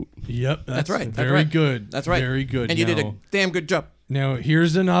dead goat. Yep, that's right, that's Very right. good. that's right. Very good. And you did Now- a damn good job. Now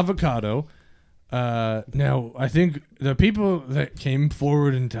here's an avocado. Now I think the people that came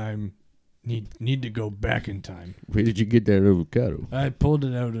forward in time need to go back in time. Where did you get that avocado? I pulled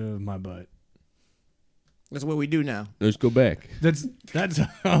it out of my butt. That's what we do now. Let's go back That's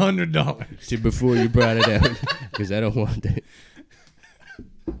 $100. to before you brought it out, because I don't want that.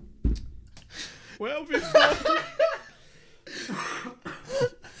 Well,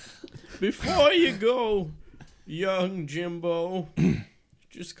 before you go, young Jimbo,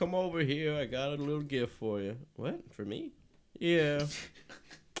 just come over here. I got a little gift for you. What? For me? Yeah.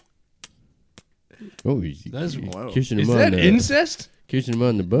 Oh, he's That's- kissing him Is on that the incest? kissing him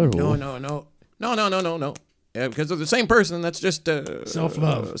on the butthole. No. Yeah, because they're the same person. That's just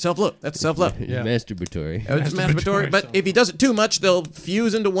Self-love. Self-love. That's self-love. Yeah. Masturbatory. It's masturbatory, but if he does it too much, they'll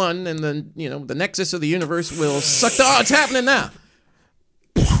fuse into one, and then the nexus of the universe will suck the. Oh, it's happening now.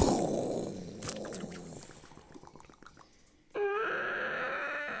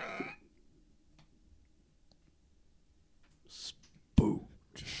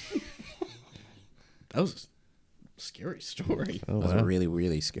 That was a scary story. Oh, That's wow. a really,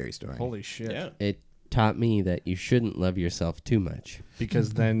 really scary story. Holy shit. Yeah. It taught me that you shouldn't love yourself too much.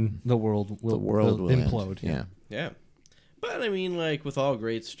 Because then the world will, The world will end. implode. Yeah. Yeah. But I mean, like with all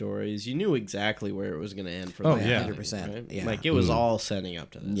great stories, you knew exactly where it was going to end from Oh, the yeah. beginning, 100%, right? yeah. Like it was all setting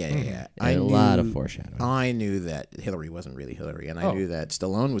up to this. Yeah. And a lot of foreshadowing. I knew that Hillary wasn't really Hillary, and I Oh. knew that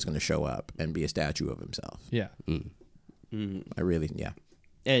Stallone was going to show up and be a statue of himself. Yeah. I really, yeah.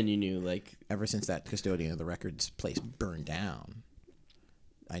 And you knew, like, Ever since that custodian of the records place burned down,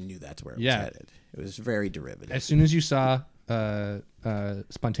 I knew that's where it Yeah. was headed. It was very derivative. As soon as you saw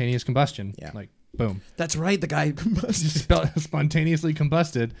spontaneous combustion, Yeah. like boom, That's right. The guy. spontaneously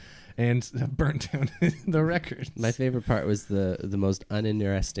combusted and burnt down the record. My favorite part was the most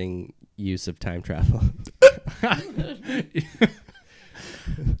uninteresting use of time travel.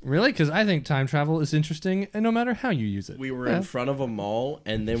 Really? Because I think time travel is interesting, and no matter how you use it. we were in front of a mall,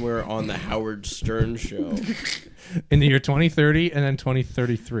 and then we were on the Howard Stern show. In the year 2030 and then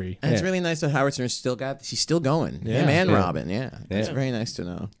 2033. And it's Yeah. really nice that Howard Stern still got. She's still going. Yeah. Him and Yeah. Robin. Yeah. It's Yeah. very nice to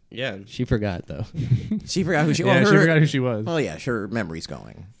know. Yeah. She forgot though. She forgot who she. Yeah, well, she her- forgot who she was. Oh yeah, her memory's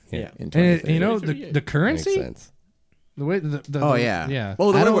going. Yeah. In And 2030. you know the 2038. the Makes currency, sense. the way the Oh yeah. yeah.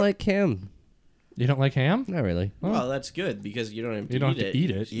 Well, the I way don't we're- like ham. You don't like ham? Not really. Well, that's good because you don't have to, You don't have to eat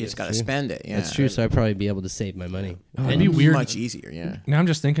it. You just gotta spend it. Yeah. That's true. So I'd probably be able to save my money. Oh, it'd be weird. Much easier. Yeah. Now I'm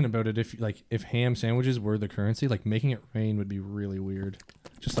just thinking about it. If ham sandwiches were the currency, like making it rain would be really weird.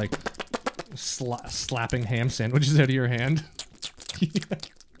 Just like slapping ham sandwiches out of your hand.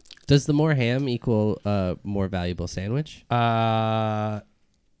 Does the more ham equal more valuable sandwich?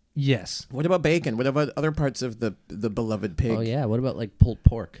 Yes. What about bacon? What about other parts of the beloved pig? Oh yeah. What about like pulled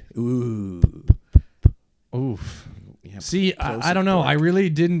pork? Ooh. Oof. See, I don't know. I really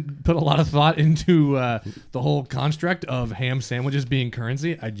didn't put a lot of thought into the whole construct of ham sandwiches being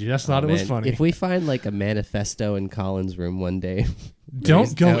currency. I just thought it was Man, funny. If we find like a manifesto in Colin's room one day,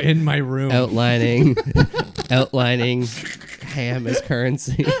 Don't go in my room. outlining ham as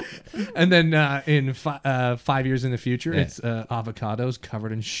currency. And then in 5 years in the future, it's avocados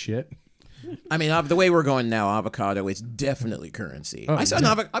covered in shit. I mean, the way we're going now, avocado is definitely currency. Oh,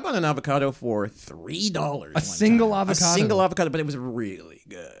 I bought an avocado for $3. A single avocado? A single avocado, but it was really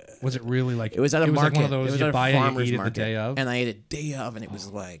good. Was it really like? It was at a market. Like one of those it was you at a buy and you farmer's eat it market, the day of. and I ate it day of, and it was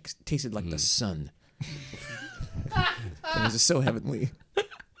like tasted like the sun. It was just so heavenly.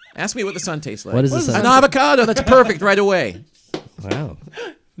 Ask me what the sun tastes like. What is the sun? An avocado. That's perfect right away. Wow.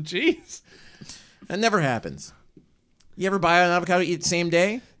 Jeez. That never happens. You ever buy an avocado, eat it the same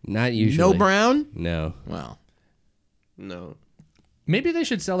day? Not usually. No brown? No. Well, No. Maybe they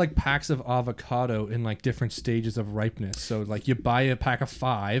should sell like packs of avocado in like different stages of ripeness. So like you buy a pack of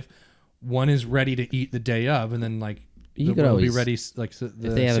 5, one is ready to eat the day of, and then like You the could one will be always- ready like If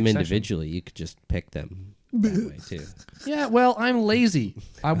they have them succession. individually, you could just pick them that way too. Yeah, well, I'm lazy.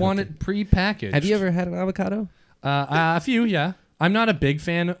 I want it pre-packaged. Have you ever had an avocado? A few, yeah. I'm not a big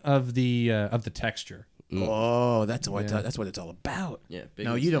fan of the texture. oh, that's what it's all about. Yeah, big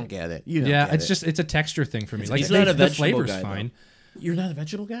No, you don't get it. You don't Yeah, get it's it. just it's a texture thing for me. Like He's not a the vegetable flavor's guy, though. fine. You're not a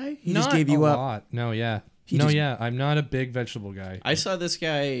vegetable guy. He Not just gave you a up. lot. No, yeah. just- I'm not a big vegetable guy. I saw this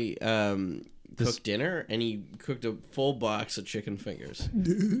guy cook dinner, and he cooked a full box of chicken fingers,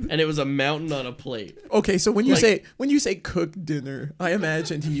 and it was a mountain on a plate. Okay, so when you Like- say cook dinner, I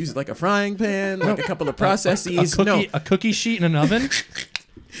imagined he used like a frying pan, like a couple of processes. A cookie sheet in an oven.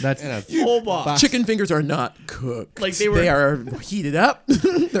 That's Full box. Chicken fingers are not cooked. Like they were- They are heated up.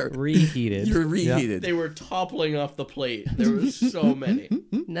 They're Reheated. You're reheated. They were toppling off the plate. There were so many.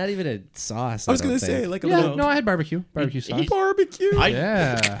 Not even a sauce. I was don't gonna think. say like a yeah. little No, I had barbecue sauce. barbecue.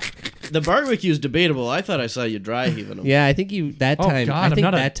 Yeah. The barbecue's debatable. I thought I saw you dry heaving them. Yeah, I think you that Oh, time. God, I I'm think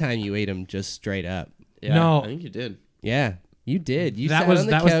not a- that time you ate them just straight up. Yeah, No. I think you did. Yeah, you did. You That sat was- on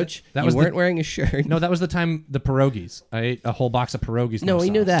the that was the- couch. that you was the- weren't wearing a shirt. No, that was the time the pierogies. I ate a whole box of pierogies. No, no we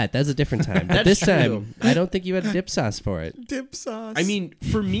knew sauce. that. That's a different time. But That's this time, true. I don't think you had dip sauce for it. Dip sauce. I mean,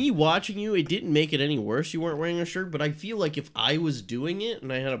 for me watching you, it didn't make it any worse. You weren't wearing a shirt, but I feel like if I was doing it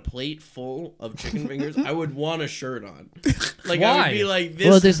and I had a plate full of chicken fingers, I would want a shirt on. Like I Why? would be like this.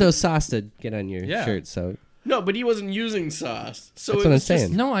 Well, there's no sauce to get on your Yeah. shirt, so no, but he wasn't using sauce. So that's it what I'm was just-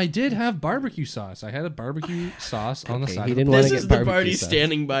 saying. No, I did have barbecue sauce. I had a barbecue sauce on the Okay, side. he of didn't the want This to is get the barbecue part he's sauce.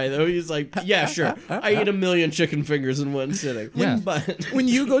 standing by, though. He's like, yeah, sure. I ate 1 million chicken fingers in one sitting. Yeah. But when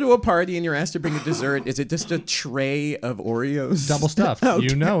you go to a party and you're asked to bring a dessert, is it just a tray of Oreos? double stuff. Okay.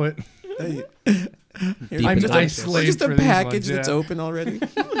 You know it. I'm I Or slaved just a for these package ones, that's yeah. open already.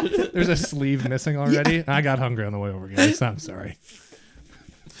 There's a sleeve missing already. I got hungry on the way over, guys. I'm sorry.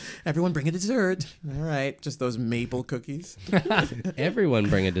 Everyone bring a dessert. All right, just those maple cookies. Everyone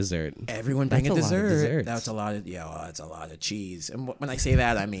bring a dessert. Everyone bring That's a a lot of dessert. desserts. That's a lot of that's a lot of cheese. And when I say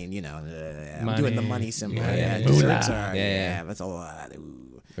that, I mean I'm Money. doing the money symbol. Yeah, Yeah, yeah, desserts moolah. are. Yeah, Yeah, yeah. that's a lot.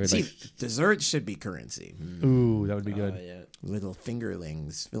 Ooh. Or See, like- desserts should be currency. Ooh, that would be good. yeah. Little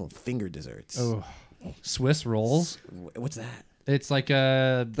fingerlings, little finger desserts. Oh, Swiss rolls. What's that? It's like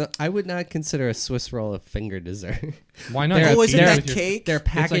a. I would not consider a Swiss roll a finger dessert. Why not? They're- Oh, is it they're- that cake? They're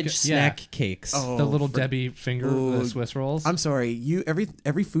packaged like a- yeah. snack cakes. Oh, the little for- Debbie finger Ooh. Swiss rolls. I'm sorry. You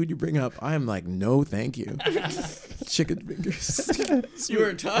every food you bring up, I am like, no, thank you. Chicken fingers. You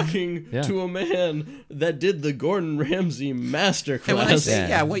were talking Yeah. to a man that did the Gordon Ramsay masterclass. And when I say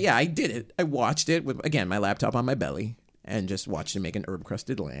Yeah. yeah, I did it. I watched it with again my laptop on my belly and just watched him make an herb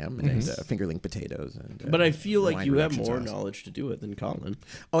crusted lamb and fingerling potatoes. And but I feel like wine you have reduction more sauce. knowleded to do it than Colin.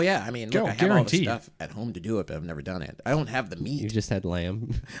 Oh yeah, I mean, Go, look, I have all the guaranteed. stuff at home to do it, but I've never done it. I don't have the You meat. just had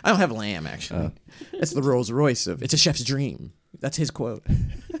lamb. I don't have lamb actually. It's the Rolls Royce of. It's a chef's dream. That's his quote.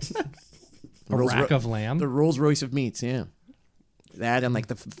 a rack of lamb. The Rolls Royce of meats. Yeah. That and like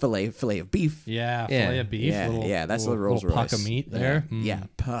the fillet of beef. yeah, Yeah. fillet of beef. Yeah, little, yeah, that's little, the Rolls little Royce. puck of meat Yeah, there. Mm. Yeah,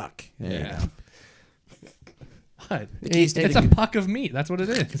 puck. There you Yeah. go. What? keys to It's a everything. puck of meat. That's what it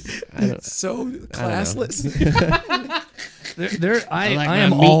is. So know. classless. I like my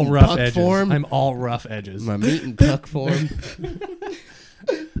am meat all and rough puck edges. form. I'm all rough edges. My meat and puck form.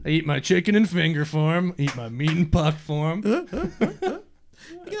 I eat my chicken in finger form. Eat my meat in puck form.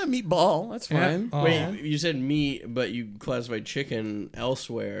 Yeah, meatball. That's Yeah. fine. Oh. Wait, you said meat, but you classified chicken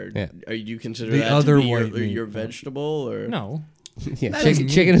elsewhere. Yeah. Are you consider The that other to be white meat. your vegetable or No. Yeah, That is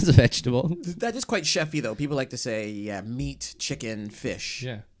chicken is a vegetable. That is quite chefy, though. People like to say, yeah, meat, chicken, fish.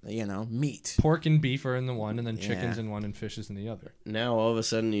 Yeah. You know, meat. Pork and beef are in the one, and then chicken's Yeah. in one, and fish is in the other. Now all of a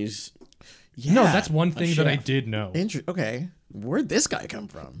sudden he's Yeah. No, that's one thing that I chef. did know. Okay. Where'd this guy come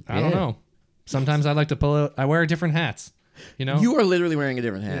from? I don't know. Sometimes I like to pull out. I wear different hats. You know. You are literally wearing a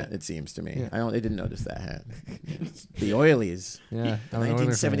different hat, it seems to me. I didn't notice that hat. The Oilies. Yeah. The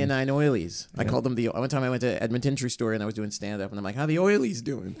 1979 Oilies. I called them one time I went to Edmonton True Story and I was doing stand-up and I'm like, how the Oilies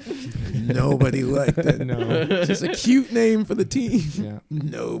doing? Nobody liked it. No. It's just a cute name for the team. Yeah.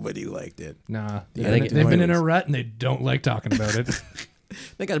 Nobody liked it. Nah. The They've Edmonton been in a Oilers. rut and they don't like talking about it.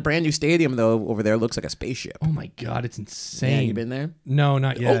 They got a brand new stadium though over there. Looks like a spaceship. Oh my God, it's insane. Yeah, you been there? No,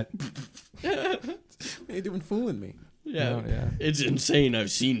 not yet. What are you doing fooling me? Yeah. No, yeah. It's insane. I've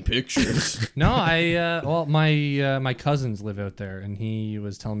seen pictures. No, my cousins live out there, and he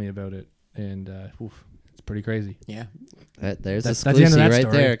was telling me about it, and it's pretty crazy. Yeah. There's That's a the end of that right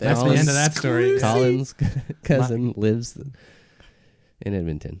story. there. That's the end of that story. Colin's cousin lives in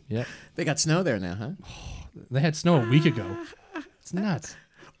Edmonton. Yep. They got snow there now, huh? They had snow a week ago. It's nuts.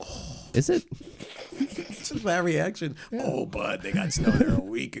 Is it? Just that reaction. Oh, bud, they got snow there a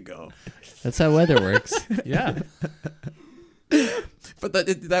week ago. That's how weather works. Yeah. But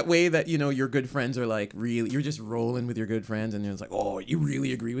that way that, your good friends are like, really, you're just rolling with your good friends and it's like, oh, you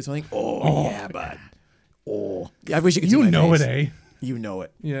really agree with something? Oh, yeah, bud. Oh. Yeah, I wish you could see You my know face. it, eh? You know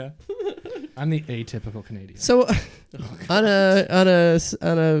it. Yeah. I'm the atypical Canadian. So, on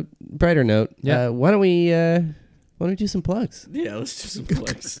a brighter note, why don't we do some plugs? Yeah, let's do some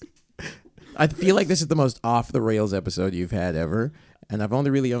plugs. I feel like this is the most off the rails episode you've had ever, and I've only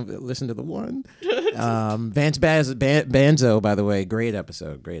really listened to the one. Vance Banzo, by the way, great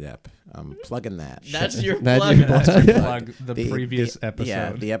episode, great ep. I'm plugging that. That's your That's plug. your That's your plug. The previous episode.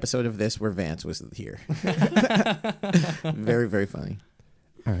 Yeah, the episode of this where Vance was here. Very, very funny.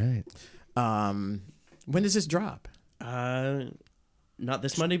 All right. When does this drop? Not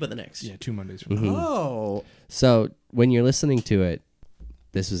this Monday, but the next. Yeah, 2 Mondays from now. Oh, So when you're listening to it,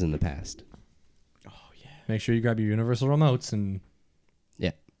 this was in the past. Make sure you grab your universal remotes and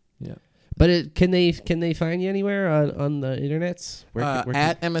yeah. But can they find you anywhere on the internets?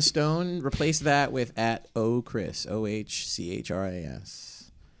 at Emma Stone, replace that with at Chris,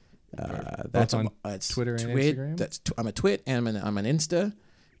 OHCHRIS. That's on it's Twitter and Twit. Instagram? I'm a Twit and I'm an Insta.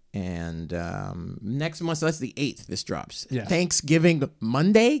 And next month, so that's the 8th. This drops. Yeah. Thanksgiving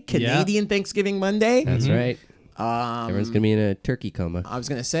Monday, Canadian Thanksgiving Monday. That's right. Everyone's gonna be in a turkey coma. I was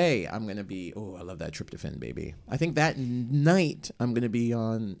gonna say I'm gonna be. Oh, I love that tryptophan, baby. I think that night I'm gonna be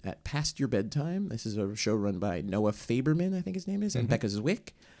on at Past Your Bedtime. This is a show run by Noah Faberman, I think his name is, and Becca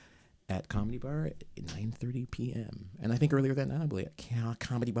Zwick at Comedy Bar at 9:30 p.m. And I think earlier that night I'll be at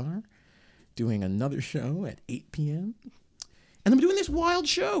Comedy Bar doing another show at 8 p.m. And I'm doing this wild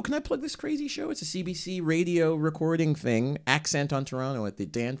show. Can I plug this crazy show? It's a CBC radio recording thing, Accent on Toronto at the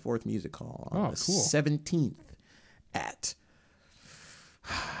Danforth Music Hall on the cool. 17th at,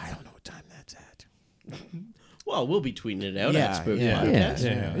 I don't know what time that's at. Well, we'll be tweeting it out at Spooky yeah, Podcast.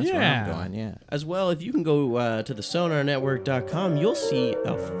 yeah, that's where I'm going, yeah. As well, if you can go to the sonarnetwork.com, you'll see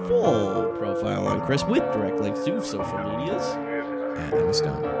a full profile on Chris with direct links to social medias. And Emma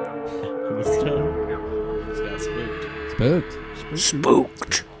Stone. Emma Stone. He's got spooked.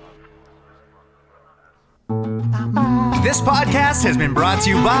 Spooked. This podcast has been brought to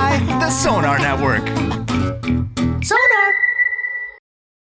you by the Sonar Network.